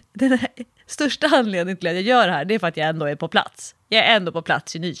 Den största anledningen till att jag gör det här, det är för att jag ändå är på plats. Jag är ändå på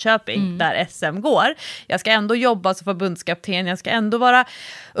plats i Nyköping där SM går. Jag ska ändå jobba som förbundskapten. Jag ska ändå vara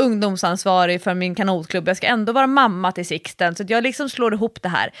ungdomsansvarig för min kanotklubb. Jag ska ändå vara mamma till Sixten. Så jag liksom slår ihop det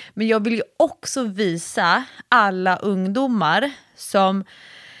här. Men jag vill ju också visa alla ungdomar som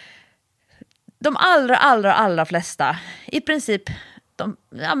de allra flesta, i princip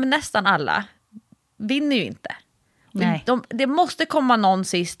men nästan alla, vinner ju inte. Nej. Det måste komma någon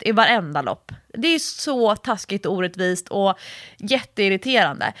sist i varenda lopp. Det är så taskigt och orättvist och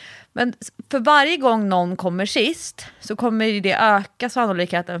jätteirriterande. Men för varje gång någon kommer sist så kommer ju det öka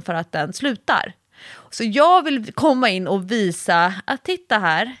sannolikheten för att den slutar. Så jag vill komma in och visa att titta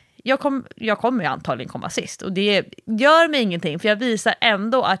här, jag kommer ju antagligen komma sist. Och det gör mig ingenting, för jag visar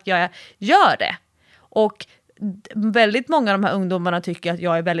ändå att jag gör det. Och väldigt många av de här ungdomarna tycker att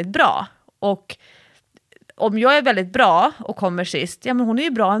jag är väldigt bra. Och om jag är väldigt bra och kommer sist, ja men hon är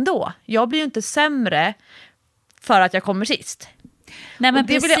ju bra ändå. Jag blir ju inte sämre för att jag kommer sist. Nej, men och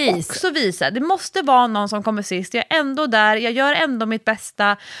det vill jag också visa. Det måste vara någon som kommer sist. Jag är ändå där, jag gör ändå mitt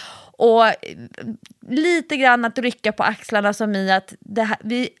bästa. Och lite grann att rycka på axlarna som i att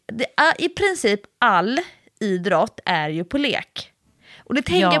i princip all idrott är ju på lek. Och det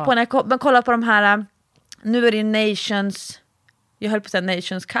tänker jag på när man kollar på de här, nu är det Nations jag höll på att säga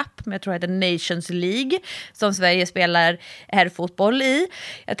Nations Cup, men jag tror det heter Nations League, som Sverige spelar herrfotboll i.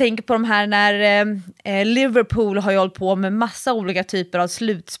 Jag tänker på de här när Liverpool har ju hållit på med massa olika typer av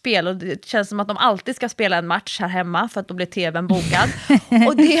slutspel, och det känns som att de alltid ska spela en match här hemma för att då blir tvn bokad.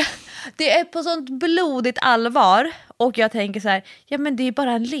 Och det är på sånt blodigt allvar, och jag tänker så här, ja men det är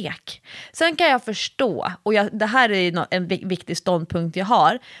bara en lek. Sen kan jag förstå, och det här är en viktig ståndpunkt jag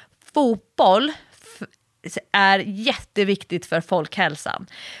har, fotboll är jätteviktigt för folkhälsan.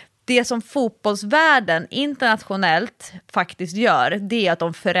 Det som fotbollsvärlden internationellt faktiskt gör, det är att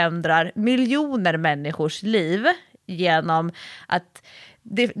de förändrar miljoner människors liv genom att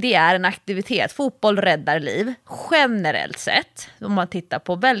det är en aktivitet. Fotboll räddar liv generellt sett, om man tittar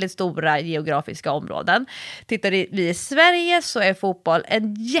på väldigt stora geografiska områden. Tittar vi i Sverige så är fotboll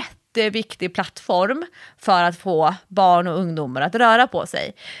en jätteviktig plattform för att få barn och ungdomar att röra på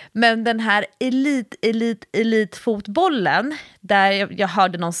sig. Men den här elitfotbollen, där jag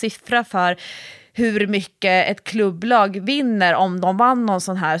hörde någon siffra för hur mycket ett klubblag vinner om de vann någon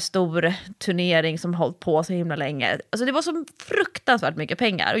sån här stor turnering som hållit på så himla länge. Alltså det var så fruktansvärt mycket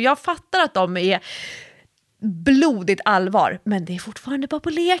pengar. Och jag fattar att de är blodigt allvar, men det är fortfarande bara på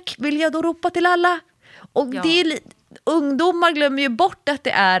lek, vill jag då ropa till alla. Och ja. Ungdomar glömmer ju bort att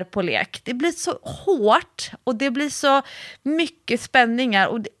det är på lek. Det blir så hårt och det blir så mycket spänningar,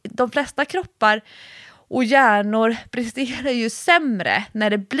 och de flesta kroppar och hjärnor presterar ju sämre när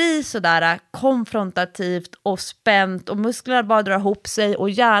det blir sådär konfrontativt och spänt, och musklerna bara drar ihop sig och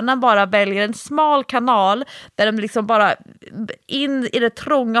hjärnan bara väljer en smal kanal där de liksom bara in i det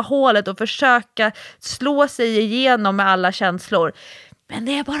trånga hålet och försöka slå sig igenom med alla känslor. Men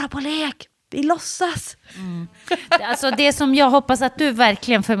det är bara på lek. Vi låtsas. Alltså det som jag hoppas att du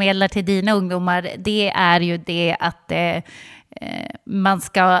verkligen förmedlar till dina ungdomar, det är ju det att man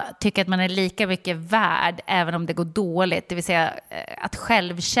ska tycka att man är lika mycket värd även om det går dåligt. Det vill säga att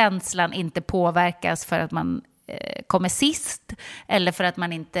självkänslan inte påverkas för att man kommer sist, eller för att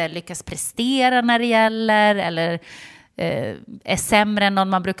man inte lyckas prestera när det gäller, eller är sämre än någon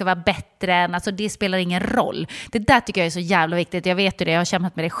man brukar vara bättre än. Alltså det spelar ingen roll. Det där tycker jag är så jävla viktigt. Jag vet ju det, jag har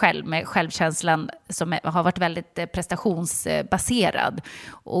kämpat med det själv, med självkänslan som har varit väldigt prestationsbaserad.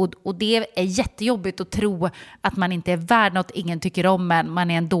 Och det är jättejobbigt att tro att man inte är värd något, ingen tycker om en,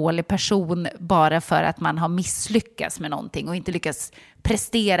 man är en dålig person bara för att man har misslyckats med någonting och inte lyckas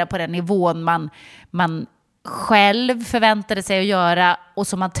prestera på den nivån man själv förväntade sig att göra, och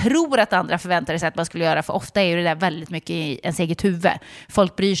som man tror att andra förväntade sig att man skulle göra. För ofta är ju det där väldigt mycket i ens eget huvud.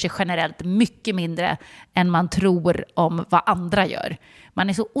 Folk bryr sig generellt mycket mindre än man tror om vad andra gör. Man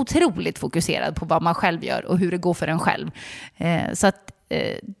är så otroligt fokuserad på vad man själv gör och hur det går för en själv. Så att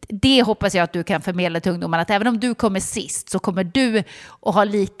det hoppas jag att du kan förmedla till ungdomarna, att även om du kommer sist så kommer du att ha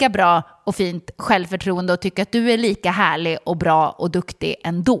lika bra och fint självförtroende och tycka att du är lika härlig och bra och duktig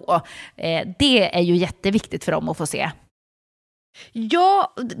ändå. Det är ju jätteviktigt för dem att få se.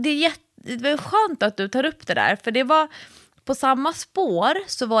 Ja, det är skönt att du tar upp det där, för det var på samma spår,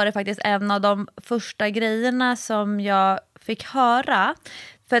 så var det faktiskt en av de första grejerna som jag fick höra.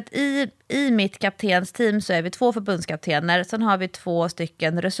 För att i mitt kaptensteam så är vi 2 förbundskaptener. Sen har vi 2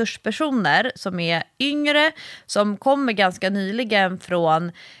 stycken resurspersoner som är yngre, som kommer ganska nyligen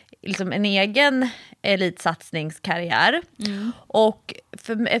från liksom en egen elitsatsningskarriär. Och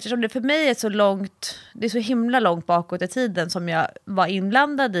eftersom det för mig är så långt, det är så himla långt bakåt i tiden som jag var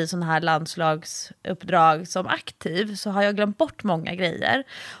inblandad i sådana här landslagsuppdrag som aktiv, så har jag glömt bort många grejer.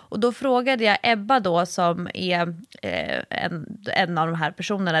 Och då frågade jag Ebba då, som är en av de här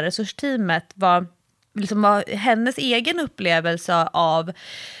personerna i resursteamet, vad hennes egen upplevelse av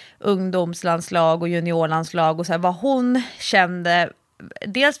ungdomslandslag och juniorlandslag, och så här, vad hon kände,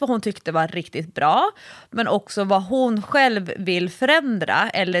 dels vad hon tyckte var riktigt bra, men också vad hon själv vill förändra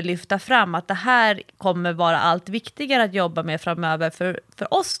eller lyfta fram, att det här kommer vara allt viktigare att jobba med framöver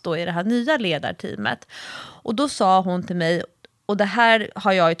för oss då i det här nya ledarteamet. Och då sa hon till mig, och det här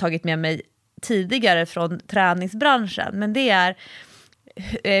har jag ju tagit med mig tidigare från träningsbranschen, men det är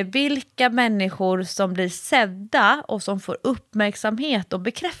vilka människor som blir sedda och som får uppmärksamhet och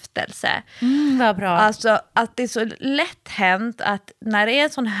bekräftelse. Vad bra. Alltså att det är så lätt hänt att när det är en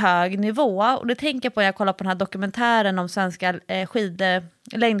sån hög nivå, och det tänker jag på när jag kollar på den här dokumentären om svenska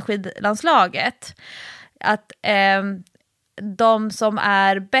längdskidlandslaget, att de som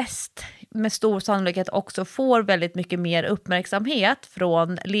är bäst med stor sannolikhet också får väldigt mycket mer uppmärksamhet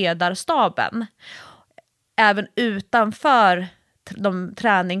från ledarstaben, även utanför de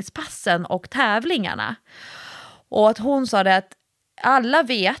träningspassen och tävlingarna. Och att hon sa det, att alla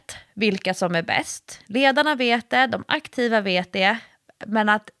vet vilka som är bäst. Ledarna vet det, de aktiva vet det, men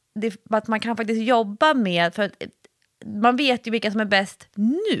att man kan faktiskt jobba med, för man vet ju vilka som är bäst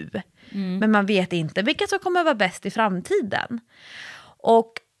nu. Men man vet inte vilka som kommer vara bäst i framtiden.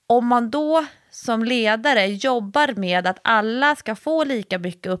 Och om man då som ledare jobbar med att alla ska få lika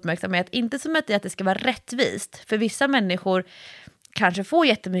mycket uppmärksamhet, inte som att det ska vara rättvist, för vissa människor kanske får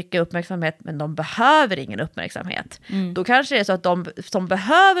jättemycket uppmärksamhet men de behöver ingen uppmärksamhet. Då kanske det är så att de som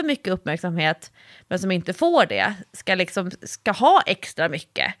behöver mycket uppmärksamhet men som inte får det ska ha extra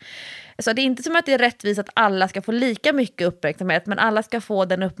mycket. Så det är inte som att det är rättvist att alla ska få lika mycket uppmärksamhet, men alla ska få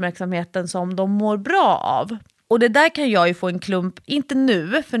den uppmärksamheten som de mår bra av. Och det där kan jag ju få en klump, inte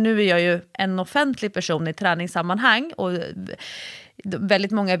nu, för nu är jag ju en offentlig person i träningssammanhang och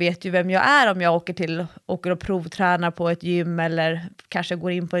väldigt många vet ju vem jag är om jag åker och provtränar på ett gym eller kanske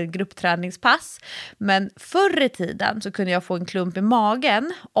går in på ett gruppträningspass. Men förr i tiden så kunde jag få en klump i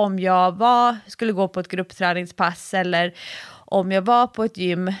magen om jag skulle gå på ett gruppträningspass eller om jag var på ett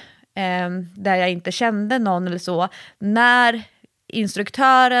gym där jag inte kände någon eller så, när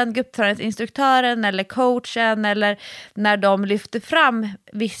gruppträningsinstruktören eller coachen eller när de lyfter fram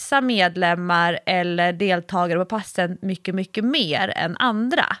vissa medlemmar eller deltagare på passen mycket, mycket mer än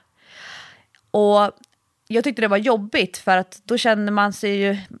andra. Och jag tyckte det var jobbigt för att då kände man sig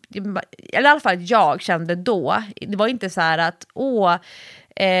ju, eller i alla fall jag kände då, det var inte så här att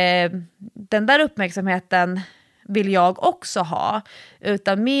den där uppmärksamheten vill jag också ha,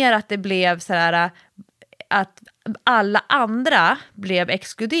 utan mer att det blev så här att alla andra blev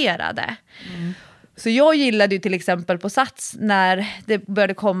exkluderade. Så jag gillade ju till exempel på Sats när det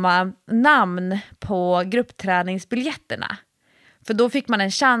började komma namn på gruppträningsbiljetterna. För då fick man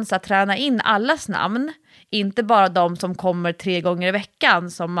en chans att träna in allas namn, inte bara de som kommer 3 gånger i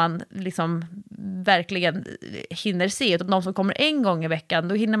veckan som man liksom verkligen hinner se, utan de som kommer 1 gång i veckan,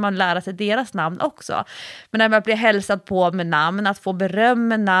 då hinner man lära sig deras namn också. Men när man blir hälsad på med namn, att få beröm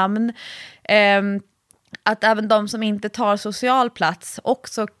med namn, att även de som inte tar social plats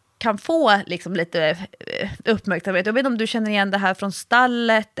också kan få liksom lite uppmärksamhet. Jag vet inte om du känner igen det här från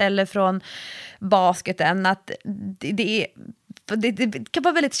stallet eller från basketen, att det kan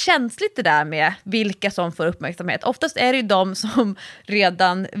vara väldigt känsligt det där med vilka som får uppmärksamhet. Oftast är det ju de som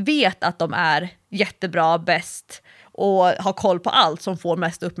redan vet att de är jättebra, bäst och har koll på allt som får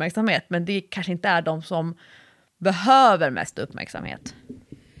mest uppmärksamhet, men det kanske inte är de som behöver mest uppmärksamhet.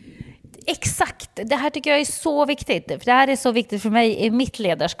 Exakt, det här tycker jag är så viktigt. För det här är så viktigt för mig i mitt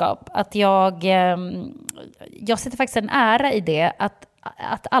ledarskap. Att jag sätter faktiskt en ära i det.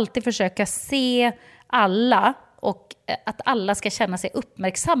 Att alltid försöka se alla och att alla ska känna sig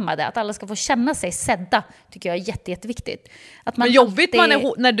uppmärksammade. Att alla ska få känna sig sedda tycker jag är jätteviktigt. Att man men jobbigt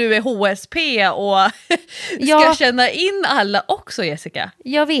när du är HSP och ska känna in alla också, Jessica.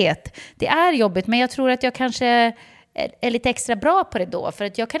 Jag vet, det är jobbigt, men jag tror att jag kanske är lite extra bra på det då. För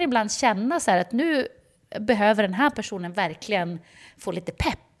att jag kan ibland känna så här att nu behöver den här personen verkligen få lite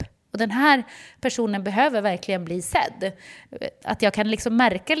pepp. Och den här personen behöver verkligen bli sedd. Att jag kan liksom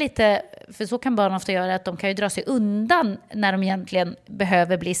märka lite, för så kan barn ofta göra, att de kan ju dra sig undan när de egentligen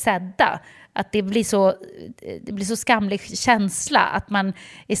behöver bli sedda. Att det blir så skamlig känsla att man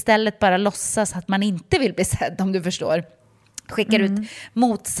istället bara låtsas att man inte vill bli sedd, om du förstår. Skickar ut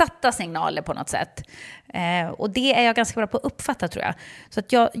motsatta signaler på något sätt. Och det är jag ganska bra på att uppfatta, tror jag. Så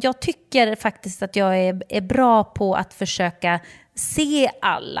att jag tycker faktiskt att jag är bra på att försöka se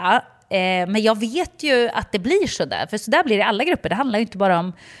alla. Men jag vet ju att det blir så där. För så där blir det i alla grupper. Det handlar ju inte bara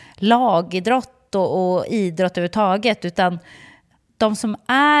om lagidrott och idrott överhuvudtaget. Utan de som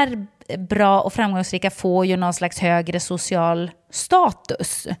är bra och framgångsrika får ju någon slags högre social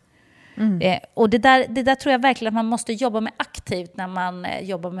status. Och det där tror jag verkligen att man måste jobba med aktivt när man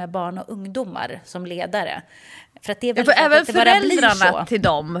jobbar med barn och ungdomar som ledare. För att det är väl även föräldrarna till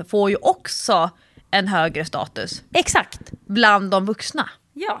dem får ju också en högre status. Exakt. Bland de vuxna.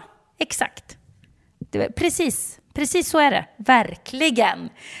 Ja, exakt. Precis så är det. Verkligen.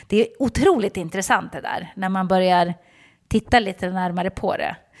 Det är otroligt intressant det där när man börjar titta lite närmare på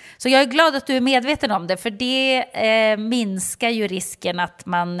det. Så jag är glad att du är medveten om det, för det minskar ju risken att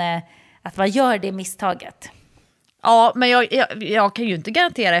man gör det misstaget. Ja, men jag kan ju inte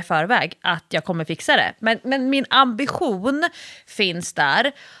garantera i förväg att jag kommer fixa det. Men min ambition finns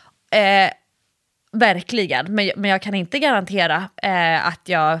där. Verkligen. Men jag kan inte garantera att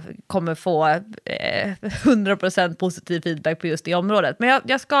jag kommer få 100% positiv feedback på just det området. Men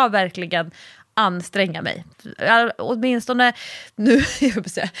jag ska verkligen anstränga mig. Åtminstone nu,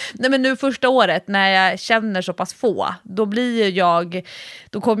 nu första året när jag känner så pass få, då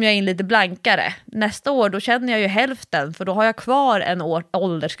kommer jag in lite blankare. Nästa år då känner jag ju hälften, för då har jag kvar en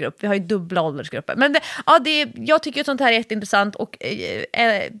åldersgrupp. Vi har ju dubbla åldersgrupper. Men jag tycker att sånt här är jätteintressant, och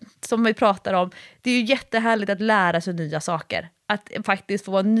som vi pratar om, det är ju jättehärligt att lära sig nya saker. Att faktiskt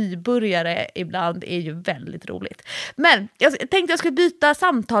få vara nybörjare ibland är ju väldigt roligt. Men jag tänkte jag skulle byta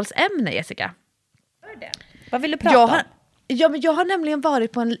samtalsämne, Jessica. Vad vill du prata om? Jag har nämligen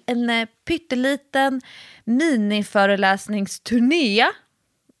varit på en pytteliten miniföreläsningsturné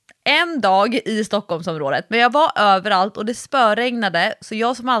en dag i Stockholmsområdet. Men jag var överallt och det spöregnade. Så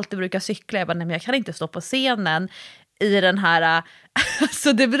jag som alltid brukar cykla, jag kan inte stå på scenen i den här...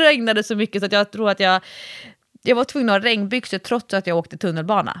 Så det regnade så mycket så att jag tror att jag var tvungen att ha regnbyxor trots att jag åkte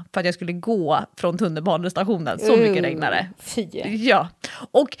tunnelbana. För att jag skulle gå från tunnelbanestationen. Så mycket regnade. Fy. Ja.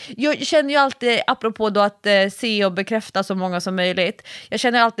 Och jag känner ju alltid, apropå då att se och bekräfta så många som möjligt. Jag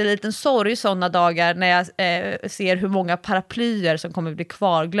känner alltid en liten sorg sådana dagar när jag ser hur många paraplyer som kommer bli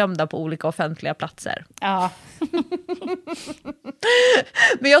kvarglömda på olika offentliga platser. Ja.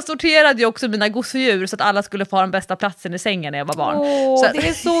 Men jag sorterade ju också mina gosedjur så att alla skulle få den bästa platsen i sängen när jag var barn. Åh, så det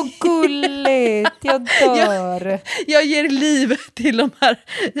är så gulligt. Jag dör. Jag ger liv till de här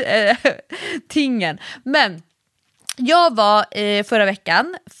tingen. Men jag var förra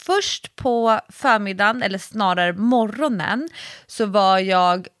veckan, först på förmiddagen, eller snarare morgonen, så var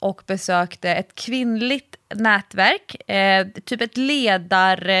jag och besökte ett kvinnligt nätverk, typ ett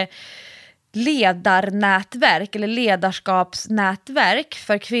ledarnätverk eller ledarskapsnätverk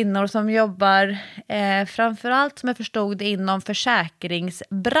för kvinnor som jobbar framförallt, som jag förstod det, inom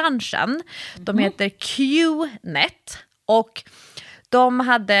försäkringsbranschen. De heter QNet och de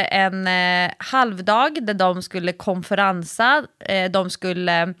hade en halvdag där de skulle konferensa,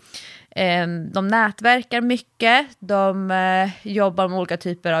 de nätverkar mycket, de jobbar med olika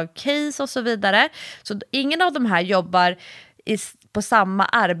typer av case och så vidare. Så ingen av de här jobbar på samma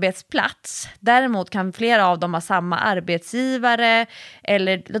arbetsplats. Däremot kan flera av dem ha samma arbetsgivare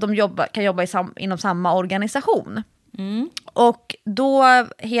eller de kan jobba inom samma organisation. Mm. Och då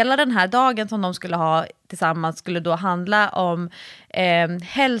hela den här dagen som de skulle ha tillsammans skulle då handla om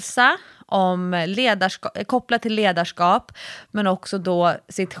hälsa, om ledarskap, kopplat till ledarskap, men också då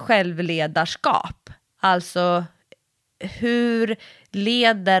sitt självledarskap. Alltså hur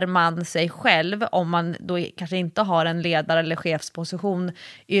leder man sig själv om man då kanske inte har en ledare eller chefsposition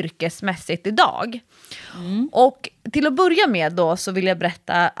yrkesmässigt idag. Mm. Och till att börja med då så vill jag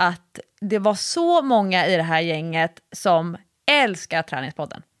berätta att det var så många i det här gänget som älskar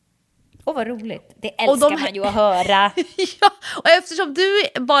Träningspodden. Åh, vad roligt. Det älskar man ju att höra. Ja, och eftersom du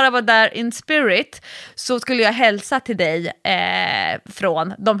bara var där in spirit så skulle jag hälsa till dig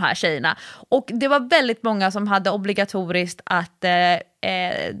från de här tjejerna. Och det var väldigt många som hade obligatoriskt att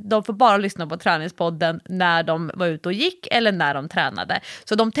de får bara lyssna på Träningspodden när de var ute och gick eller när de tränade.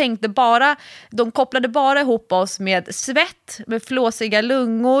 Så de kopplade bara ihop oss med svett, med flåsiga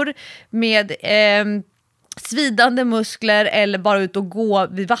lungor, med svidande muskler eller bara ut och gå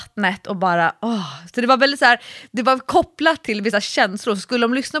vid vattnet och bara Så det var väldigt så här, det var kopplat till vissa känslor. Så skulle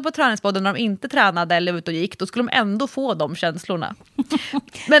de lyssna på Träningspodden när de inte tränade eller ut och gick, då skulle de ändå få de känslorna.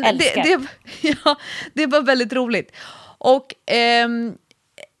 Men det var väldigt roligt. Och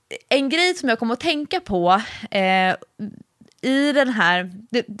en grej som jag kom att tänka på i den här,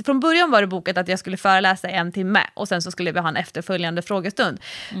 från början var det bokat att jag skulle föreläsa 1 timme och sen så skulle vi ha en efterföljande frågestund.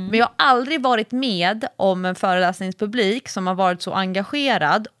 Men jag har aldrig varit med om en föreläsningspublik som har varit så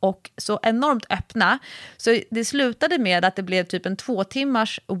engagerad och så enormt öppna. Så det slutade med att det blev typ en 2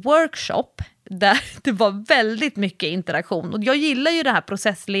 timmars workshop där det var väldigt mycket interaktion. Och jag gillar ju det här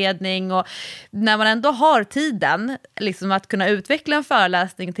processledning och när man ändå har tiden liksom att kunna utveckla en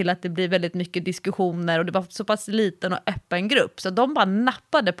föreläsning till att det blir väldigt mycket diskussioner och det var så pass liten och öppen grupp. Så de bara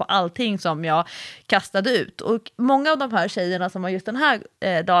nappade på allting som jag kastade ut. Och många av de här tjejerna som har just den här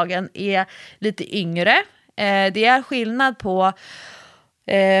dagen är lite yngre. Det är skillnad på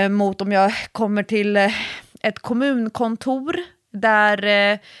mot om jag kommer till ett kommunkontor där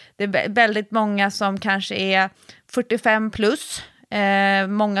det är väldigt många som kanske är 45 plus.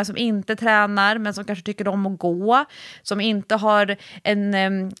 Många som inte tränar men som kanske tycker om att gå. Som inte har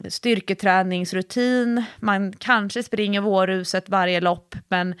en styrketräningsrutin. Man kanske springer vårhuset varje lopp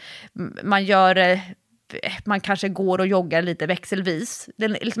men man kanske går och joggar lite växelvis. Det är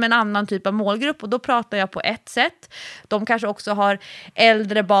liksom en annan typ av målgrupp och då pratar jag på ett sätt. De kanske också har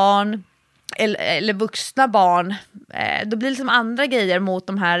äldre barn eller vuxna barn. Då blir det liksom andra grejer mot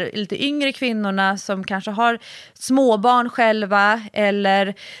de här lite yngre kvinnorna som kanske har småbarn själva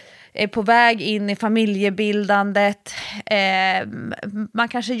eller är på väg in i familjebildandet. Man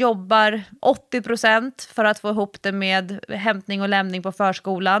kanske jobbar 80% för att få ihop det med hämtning och lämning på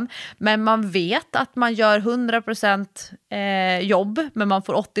förskolan. Men man vet att man gör 100% jobb, men man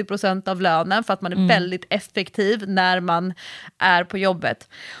får 80% av lönen för att man är väldigt effektiv när man är på jobbet.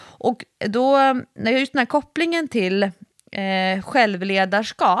 Och då, när just den här kopplingen till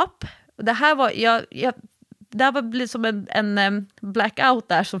självledarskap, det här var, det här var som en blackout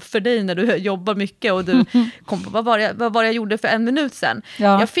där som för dig när du jobbar mycket och du kom på vad var jag gjorde för 1 minut sedan.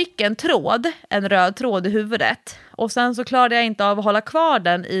 Ja. Jag fick en röd tråd i huvudet och sen så klarade jag inte av att hålla kvar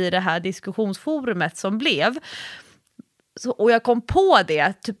den i det här diskussionsforumet som blev. Och jag kom på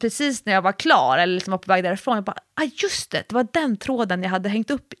det typ precis när jag var klar eller liksom var på väg därifrån. Jag bara, just det var den tråden jag hade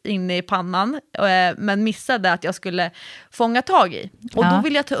hängt upp inne i pannan men missade att jag skulle fånga tag i. Och då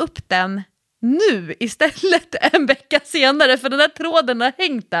vill jag ta upp den nu istället en vecka senare, för den där tråden har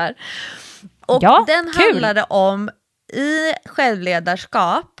hängt där. Och den handlade om i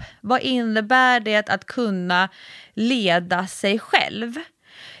självledarskap, vad innebär det att kunna leda sig själv?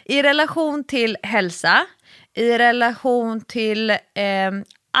 I relation till hälsa, i relation till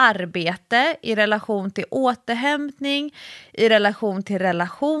arbete, i relation till återhämtning, i relation till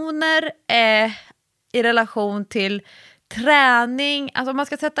relationer, i relation till träning. Alltså om man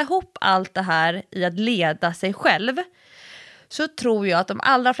ska sätta ihop allt det här i att leda sig själv, så tror jag att de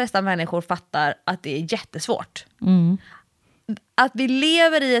allra flesta människor fattar att det är jättesvårt. Att vi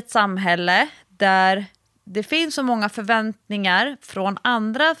lever i ett samhälle där det finns så många förväntningar från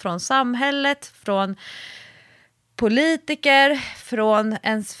andra, från samhället, från politiker, från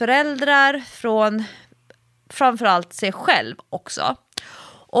ens föräldrar, från framförallt sig själv också.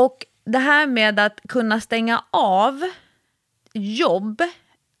 Och det här med att kunna stänga av jobb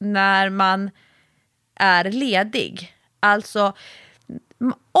när man är ledig. Alltså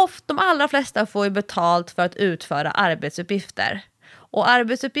de allra flesta får ju betalt för att utföra arbetsuppgifter. Och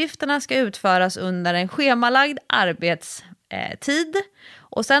arbetsuppgifterna ska utföras under en schemalagd arbetstid.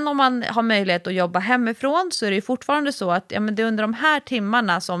 Och sen om man har möjlighet att jobba hemifrån så är det ju fortfarande så att men det är under de här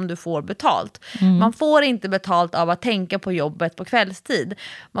timmarna som du får betalt. Man får inte betalt av att tänka på jobbet på kvällstid.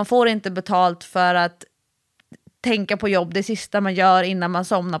 Man får inte betalt för att tänka på jobb det sista man gör innan man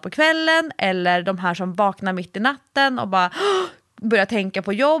somnar på kvällen, eller de här som vaknar mitt i natten och bara börjar tänka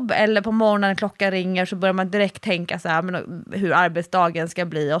på jobb, eller på morgonen när klockan ringer så börjar man direkt tänka så här, men hur arbetsdagen ska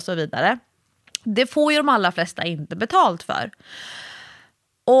bli och så vidare. Det får ju de allra flesta inte betalt för.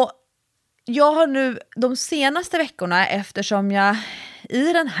 Och jag har nu de senaste veckorna, eftersom jag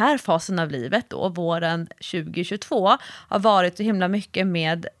i den här fasen av livet då, våren 2022, har varit så himla mycket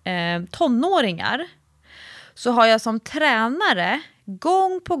med tonåringar, så har jag som tränare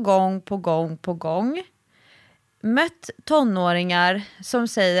gång på gång mött tonåringar som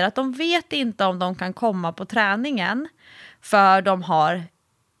säger att de vet inte om de kan komma på träningen för de har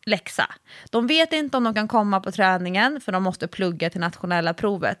läxa. De vet inte om de kan komma på träningen för de måste plugga till nationella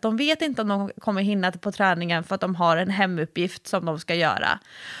provet. De vet inte om de kommer hinna på träningen för att de har en hemuppgift som de ska göra.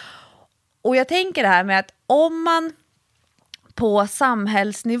 Och jag tänker det här med att om man på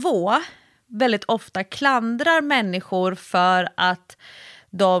samhällsnivå väldigt ofta klandrar människor för att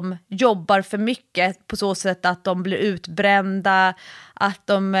de jobbar för mycket på så sätt att de blir utbrända, att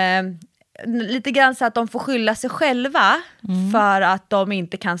de lite grann så att de får skylla sig själva för att de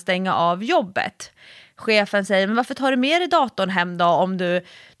inte kan stänga av jobbet. Chefen säger, men varför tar du med dig datorn hem då om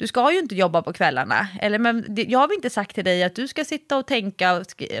du ska ju inte jobba på kvällarna? Eller men jag har inte sagt till dig att du ska sitta och tänka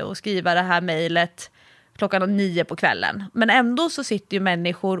och skriva det här mejlet 9:00 på kvällen. Men ändå så sitter ju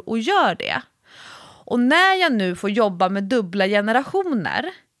människor och gör det. Och när jag nu får jobba med dubbla generationer,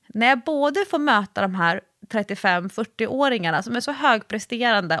 när jag både får möta de här 35-40-åringarna som är så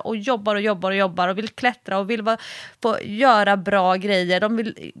högpresterande och jobbar och vill klättra och vill få göra bra grejer. De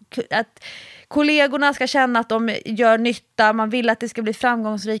vill att kollegorna ska känna att de gör nytta, man vill att det ska bli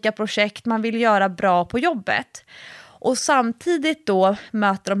framgångsrika projekt, man vill göra bra på jobbet. Och samtidigt då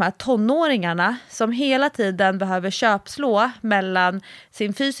möter de här tonåringarna som hela tiden behöver köpslå mellan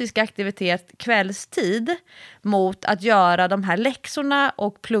sin fysiska aktivitet kvällstid mot att göra de här läxorna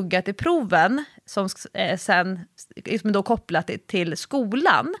och plugga till proven som sen då kopplat till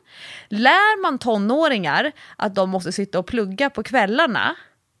skolan. Lär man tonåringar att de måste sitta och plugga på kvällarna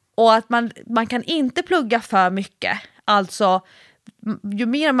och att man kan inte plugga för mycket, alltså ju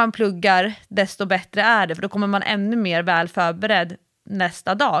mer man pluggar desto bättre är det, för då kommer man ännu mer väl förberedd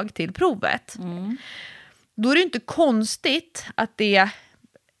nästa dag till provet. Då är det inte konstigt att det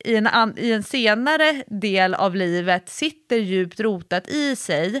i en senare del av livet sitter djupt rotat i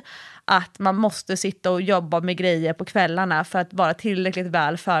sig att man måste sitta och jobba med grejer på kvällarna för att vara tillräckligt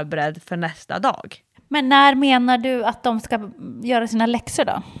väl förberedd för nästa dag. Men när menar du att de ska göra sina läxor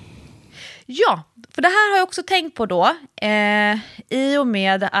då? Ja, för det här har jag också tänkt på då, i och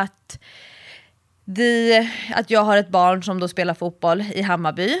med att jag har ett barn som då spelar fotboll i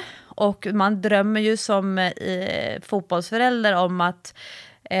Hammarby, och man drömmer ju som fotbollsförälder om att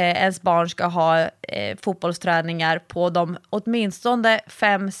ens barn ska ha fotbollsträningar på de åtminstone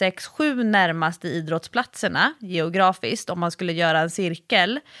 5, 6, 7 närmaste idrottsplatserna geografiskt, om man skulle göra en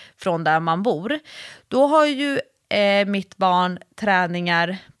cirkel från där man bor. Då har ju mitt barn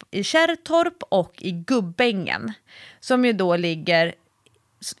träningar i Kärrtorp och i Gubbängen, som ju då ligger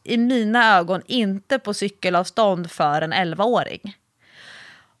i mina ögon inte på cykelavstånd för en 11-åring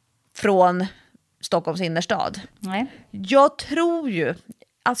från Stockholms innerstad. Nej. Jag tror ju,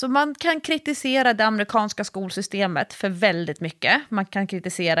 alltså man kan kritisera det amerikanska skolsystemet för väldigt mycket. Man kan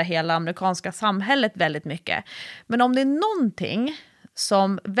kritisera hela amerikanska samhället väldigt mycket. Men om det är någonting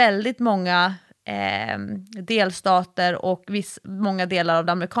som väldigt många delstater och många delar av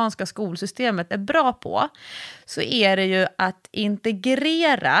det amerikanska skolsystemet är bra på, så är det ju att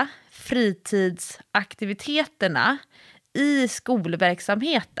integrera fritidsaktiviteterna i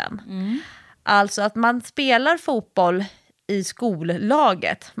skolverksamheten. Alltså att man spelar fotboll i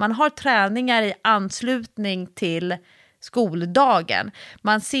skollaget. Man har träningar i anslutning till skoldagen.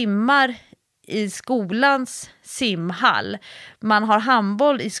 Man simmar i skolans simhall. Man har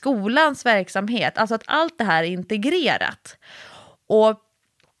handboll i skolans verksamhet. Alltså att allt det här är integrerat. Och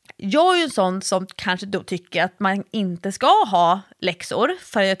jag är ju en sån som kanske då tycker att man inte ska ha läxor,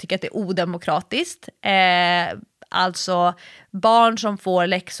 för jag tycker att det är odemokratiskt. Alltså barn som får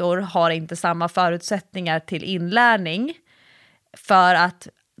läxor har inte samma förutsättningar till inlärning, för att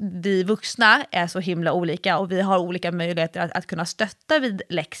vi vuxna är så himla olika och vi har olika möjligheter att kunna stötta vid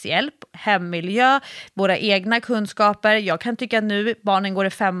läxhjälp, hemmiljö, våra egna kunskaper. Jag kan tycka nu, barnen går i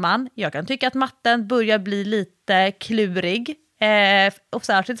 5:an, jag kan tycka att matten börjar bli lite klurig. Och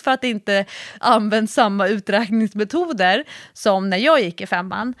särskilt för att det inte används samma uträkningsmetoder som när jag gick i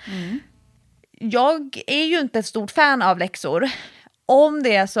 5:an. Jag är ju inte ett stort fan av läxor. Om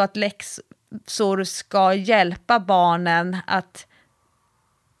det är så att läxor ska hjälpa barnen att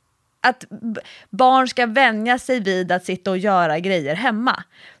barn ska vänja sig vid att sitta och göra grejer hemma.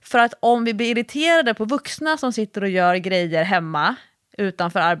 För att om vi blir irriterade på vuxna som sitter och gör grejer hemma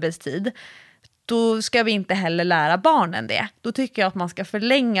utanför arbetstid, då ska vi inte heller lära barnen det. Då tycker jag att man ska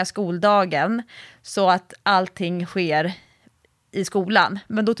förlänga skoldagen så att allting sker i skolan.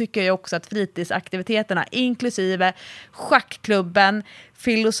 Men då tycker jag också att fritidsaktiviteterna, inklusive schackklubben,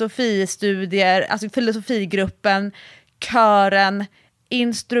 filosofistudier, alltså filosofigruppen, kören,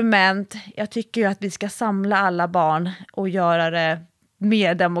 instrument. Jag tycker ju att vi ska samla alla barn och göra det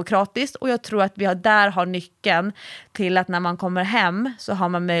mer demokratiskt, och jag tror att där har nyckeln till att när man kommer hem så har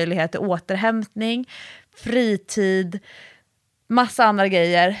man möjlighet till återhämtning, fritid, massa andra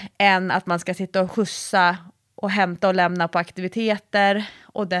grejer än att man ska sitta och skjutsa och hämta och lämna på aktiviteter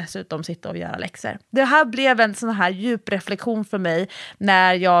och dessutom sitta och göra läxor. Det här blev en sån här djup reflektion för mig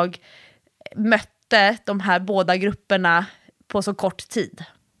när jag mötte de här båda grupperna på så kort tid.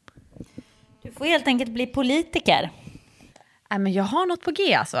 Du får helt enkelt bli politiker. Nej, men jag har något på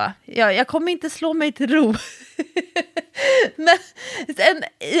G alltså. Jag kommer inte slå mig till ro. Men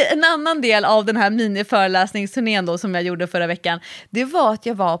en annan del av den här miniföreläsningsturnén då som jag gjorde förra veckan, det var att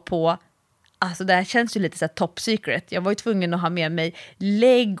jag var på, alltså det här känns ju lite så här top secret. Jag var ju tvungen att ha med mig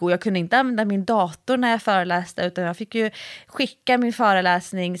Lego. Jag kunde inte använda min dator när jag föreläste, utan jag fick ju skicka mitt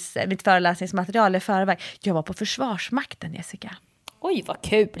föreläsningsmaterial i förväg. Jag var på Försvarsmakten, Jessica. Oj, vad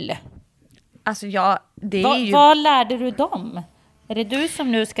kul! Alltså Vad lärde du dem? Är det du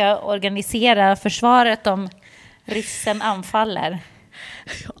som nu ska organisera försvaret om ryssen anfaller?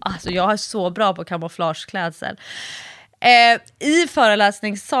 Alltså jag är så bra på kamouflageklädsel. I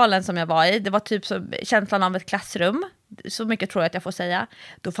föreläsningssalen som jag var i, det var typ som känslan av ett klassrum, så mycket tror jag att jag får säga.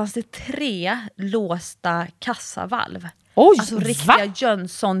 Då fanns det 3 låsta kassavalv. Oj, alltså riktiga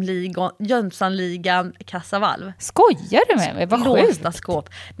Jönssonligan kassavalv. Skojar du med mig? Vad låsta sjukt. Skåp.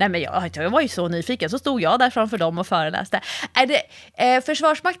 Nej, men jag var ju så nyfiken, så stod jag där framför dem och föreläste.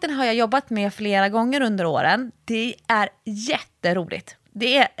 Försvarsmakten har jag jobbat med flera gånger under åren. Det är jätteroligt.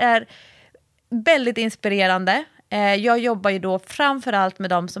 Det är väldigt inspirerande. Jag jobbar ju då framförallt med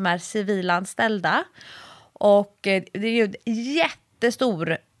de som är civilanställda. Och det är ju en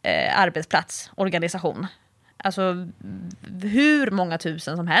jättestor arbetsplatsorganisation. Alltså hur många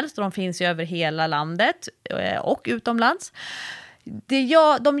tusen som helst. Och de finns ju över hela landet och utomlands.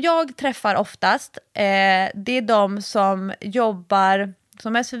 De jag träffar oftast, det är de som jobbar,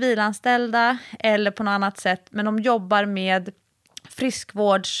 som är civilanställda eller på något annat sätt. Men de jobbar med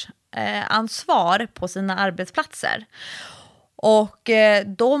friskvårdsansvar på sina arbetsplatser. Och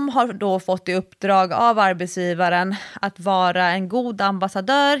de har då fått i uppdrag av arbetsgivaren att vara en god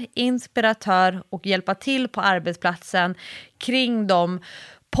ambassadör, inspiratör och hjälpa till på arbetsplatsen kring de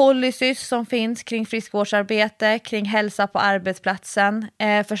policies som finns kring friskvårdsarbete, kring hälsa på arbetsplatsen.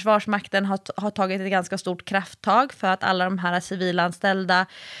 Försvarsmakten har tagit ett ganska stort krafttag för att alla de här civilanställda,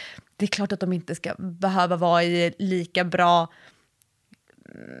 det är klart att de inte ska behöva vara i lika bra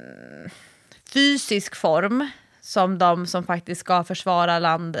fysisk form som de som faktiskt ska försvara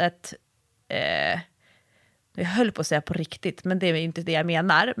landet. Jag höll på att säga på riktigt, men det är inte det jag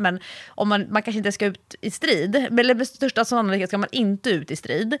menar. Men om man kanske inte ska ut i strid, eller med största sannolikhet ska man inte ut i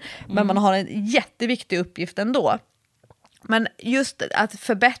strid, men man har en jätteviktig uppgift ändå. Men just att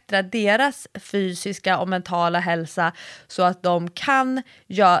förbättra deras fysiska och mentala hälsa så att de kan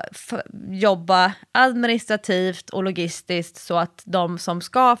jobba administrativt och logistiskt så att de som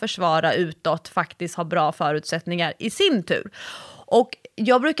ska försvara utåt faktiskt har bra förutsättningar i sin tur. Och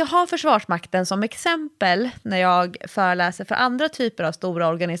jag brukar ha Försvarsmakten som exempel när jag föreläser för andra typer av stora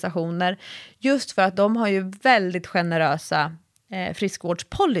organisationer, just för att de har ju väldigt generösa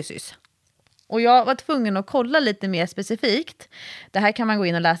friskvårdspolicies. Och jag var tvungen att kolla lite mer specifikt. Det här kan man gå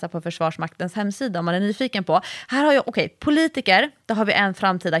in och läsa på Försvarsmaktens hemsida om man är nyfiken på. Här har jag, politiker, då har vi en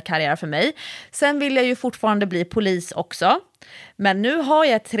framtida karriär för mig. Sen vill jag ju fortfarande bli polis också. Men nu har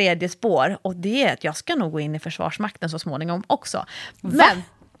jag ett tredje spår och det är att jag ska nog gå in i Försvarsmakten så småningom också. Men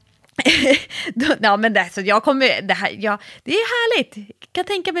ja, men det, så jag kommer, det är härligt. Jag kan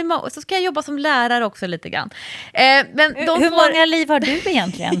tänka mig, så ska jag jobba som lärare också lite grann. Men hur många liv har du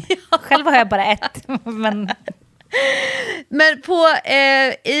egentligen? Ja. Själv har jag bara ett. Men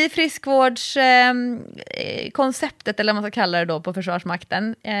i friskvårdskonceptet, eller vad man ska kalla det då på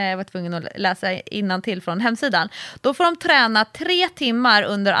Försvarsmakten, jag var tvungen att läsa innantill från hemsidan. Då får de träna 3 timmar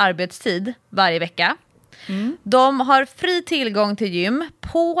under arbetstid varje vecka. De har fri tillgång till gym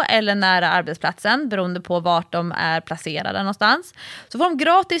på eller nära arbetsplatsen beroende på vart de är placerade någonstans. Så får de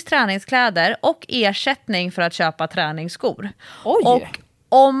gratis träningskläder och ersättning för att köpa träningsskor. Oj. Och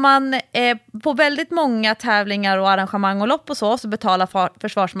om man på väldigt många tävlingar och arrangemang och lopp och så betalar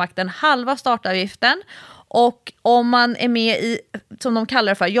Försvarsmakten halva startavgiften. Och om man är med i, som de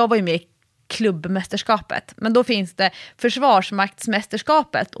kallar det för, jag var ju med i klubbmästerskapet, men då finns det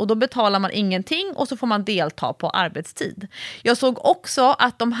försvarsmaktsmästerskapet och då betalar man ingenting och så får man delta på arbetstid. Jag såg också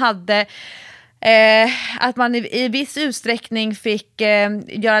att de hade att man i viss utsträckning fick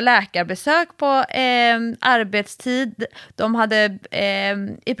göra läkarbesök på arbetstid. De hade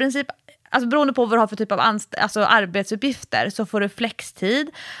i princip, alltså beroende på vad du har för typ av arbetsuppgifter, så får du flextid.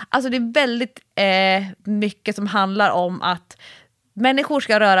 Alltså det är väldigt mycket som handlar om att människor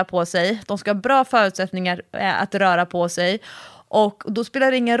ska röra på sig, de ska ha bra förutsättningar att röra på sig, och då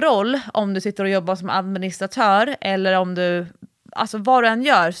spelar det ingen roll om du sitter och jobbar som administratör eller om du, alltså vad du än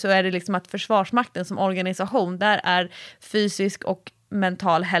gör, så är det liksom att Försvarsmakten som organisation, där är fysisk och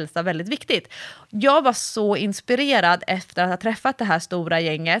mental hälsa väldigt viktigt. Jag var så inspirerad efter att ha träffat det här stora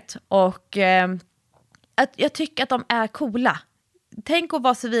gänget, och att jag tycker att de är coola. Tänk att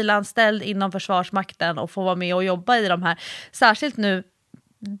vara civilanställd inom Försvarsmakten och få vara med och jobba i de här, särskilt nu,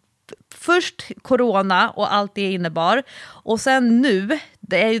 först corona och allt det innebar, och sen nu,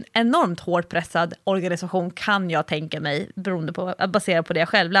 det är en enormt hårt pressad organisation, kan jag tänka mig, baserat på det jag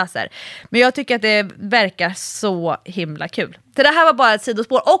själv läser. Men jag tycker att det verkar så himla kul. Så det här var bara ett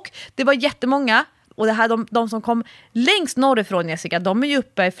sidospår, och det var jättemånga, och det här, de som kom längst norrifrån, Jessica, de är ju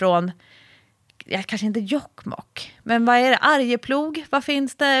uppe ifrån, kanske inte Jokkmokk, men vad är det? Arjeplog, vad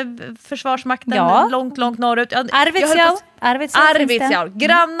finns det? Försvarsmakten, ja. långt norrut. Arvidsjaur.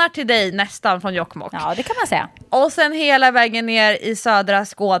 Grannar till dig nästan från Jokkmokk. Ja, det kan man säga. Och sen hela vägen ner i södra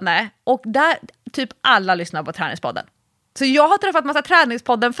Skåne. Och där typ alla lyssnar på Träningspodden. Så jag har träffat massa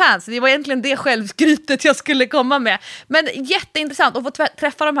Träningspodden-fans. Det var egentligen det självskrytet jag skulle komma med. Men jätteintressant att få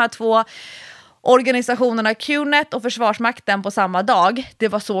träffa de här två organisationerna, QNet och Försvarsmakten, på samma dag. Det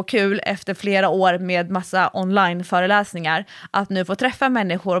var så kul efter flera år med massa online-föreläsningar att nu få träffa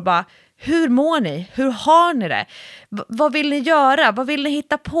människor och bara, hur mår ni? Hur har ni det? Vad vill ni göra? Vad vill ni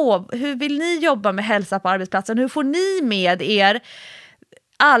hitta på? Hur vill ni jobba med hälsa på arbetsplatsen? Hur får ni med er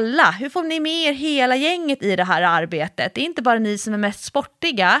alla? Hur får ni med er hela gänget i det här arbetet? Det är inte bara ni som är mest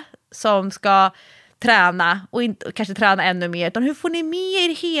sportiga som ska träna och kanske träna ännu mer, utan hur får ni med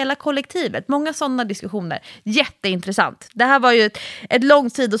er hela kollektivet? Många sådana diskussioner. Jätteintressant. Det här var ju ett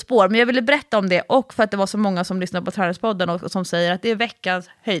långt sidospår, men jag ville berätta om det, och för att det var så många som lyssnar på Träningspodden och som säger att det är veckans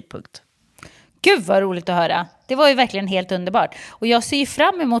höjdpunkt. Gud vad roligt att höra. Det var ju verkligen helt underbart. Och jag ser ju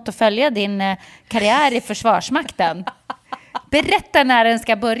fram emot att följa din karriär i Försvarsmakten. Berätta när den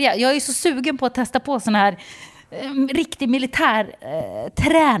ska börja. Jag är ju så sugen på att testa på såna här riktig militär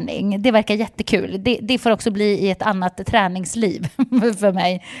träning. Det verkar jättekul. Det får också bli i ett annat träningsliv för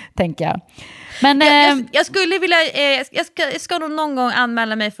mig, tänker jag. Men, jag skulle vilja, jag ska nog någon gång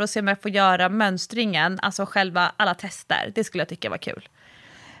anmäla mig för att se om jag får göra mönstringen, alltså själva alla tester. Det skulle jag tycka var kul.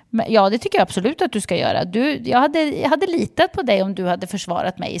 Ja, det tycker jag absolut att du ska göra. Jag hade litat på dig om du hade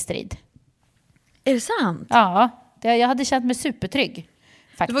försvarat mig i strid. Är det sant? Ja, jag hade känt mig supertrygg.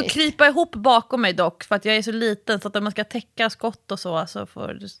 Faktiskt. Du får krypa ihop bakom mig dock, för att jag är så liten så att om man ska täcka skott och så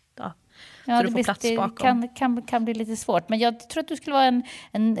får du... Ja, så du får plats bakom. Kan bli lite svårt. Men jag tror att du skulle vara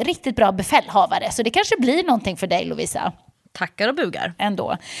en riktigt bra befälhavare. Så det kanske blir någonting för dig, Lovisa. Tackar och bugar.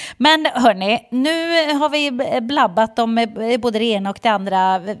 Ändå. Men hörni, nu har vi blabbat om både det ena och det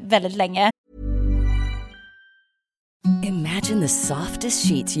andra väldigt länge. Imagine the softest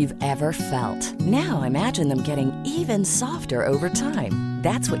sheets you've ever felt. Now imagine them getting even softer over time.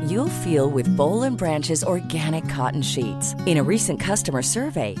 That's what you'll feel with Boll & Branch's organic cotton sheets. In a recent customer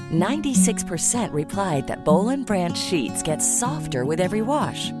survey, 96% replied that Boll & Branch sheets get softer with every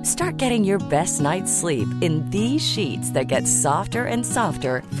wash. Start getting your best night's sleep in these sheets that get softer and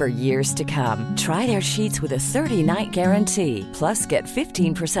softer for years to come. Try their sheets with a 30-night guarantee. Plus, get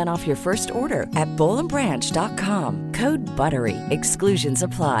 15% off your first order at bollandbranch.com. Code BUTTERY. Exclusions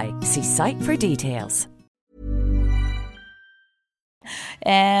apply. See site for details.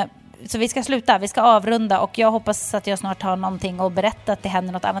 Så vi ska sluta, vi ska avrunda och jag hoppas att jag snart har någonting att berätta, att det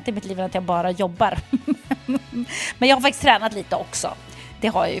händer något annat i mitt liv än att jag bara jobbar. Men jag har faktiskt tränat lite också. Det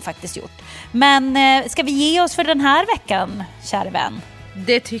har jag ju faktiskt gjort. Men ska vi ge oss för den här veckan, kära vän?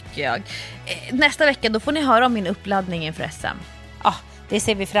 Det tycker jag. Nästa vecka då får ni höra om min uppladdning inför SM. Ja, det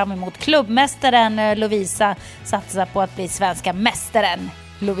ser vi fram emot. Klubbmästaren Lovisa satsar på att bli svenska mästaren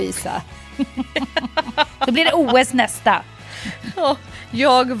Lovisa. Då blir det OS nästa. Ja,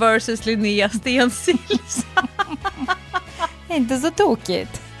 jag versus Linnea Stensils. Inte så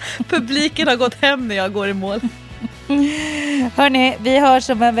tokigt. Publiken har gått hem när jag går i mål. Hörrni, vi hörs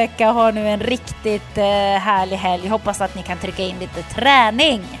om en vecka. Har nu en riktigt härlig helg. Hoppas att ni kan trycka in lite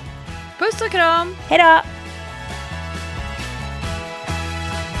träning. Puss och kram. Hej då!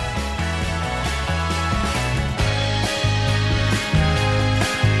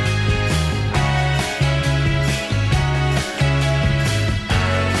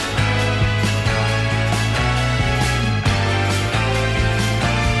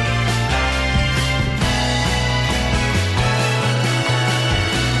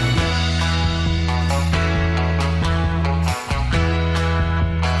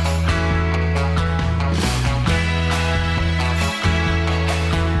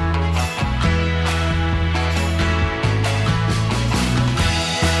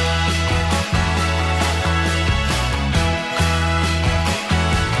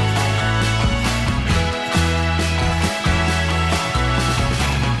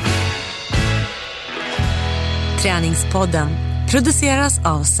 Träningspodden produceras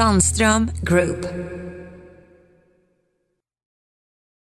av Sandström Group.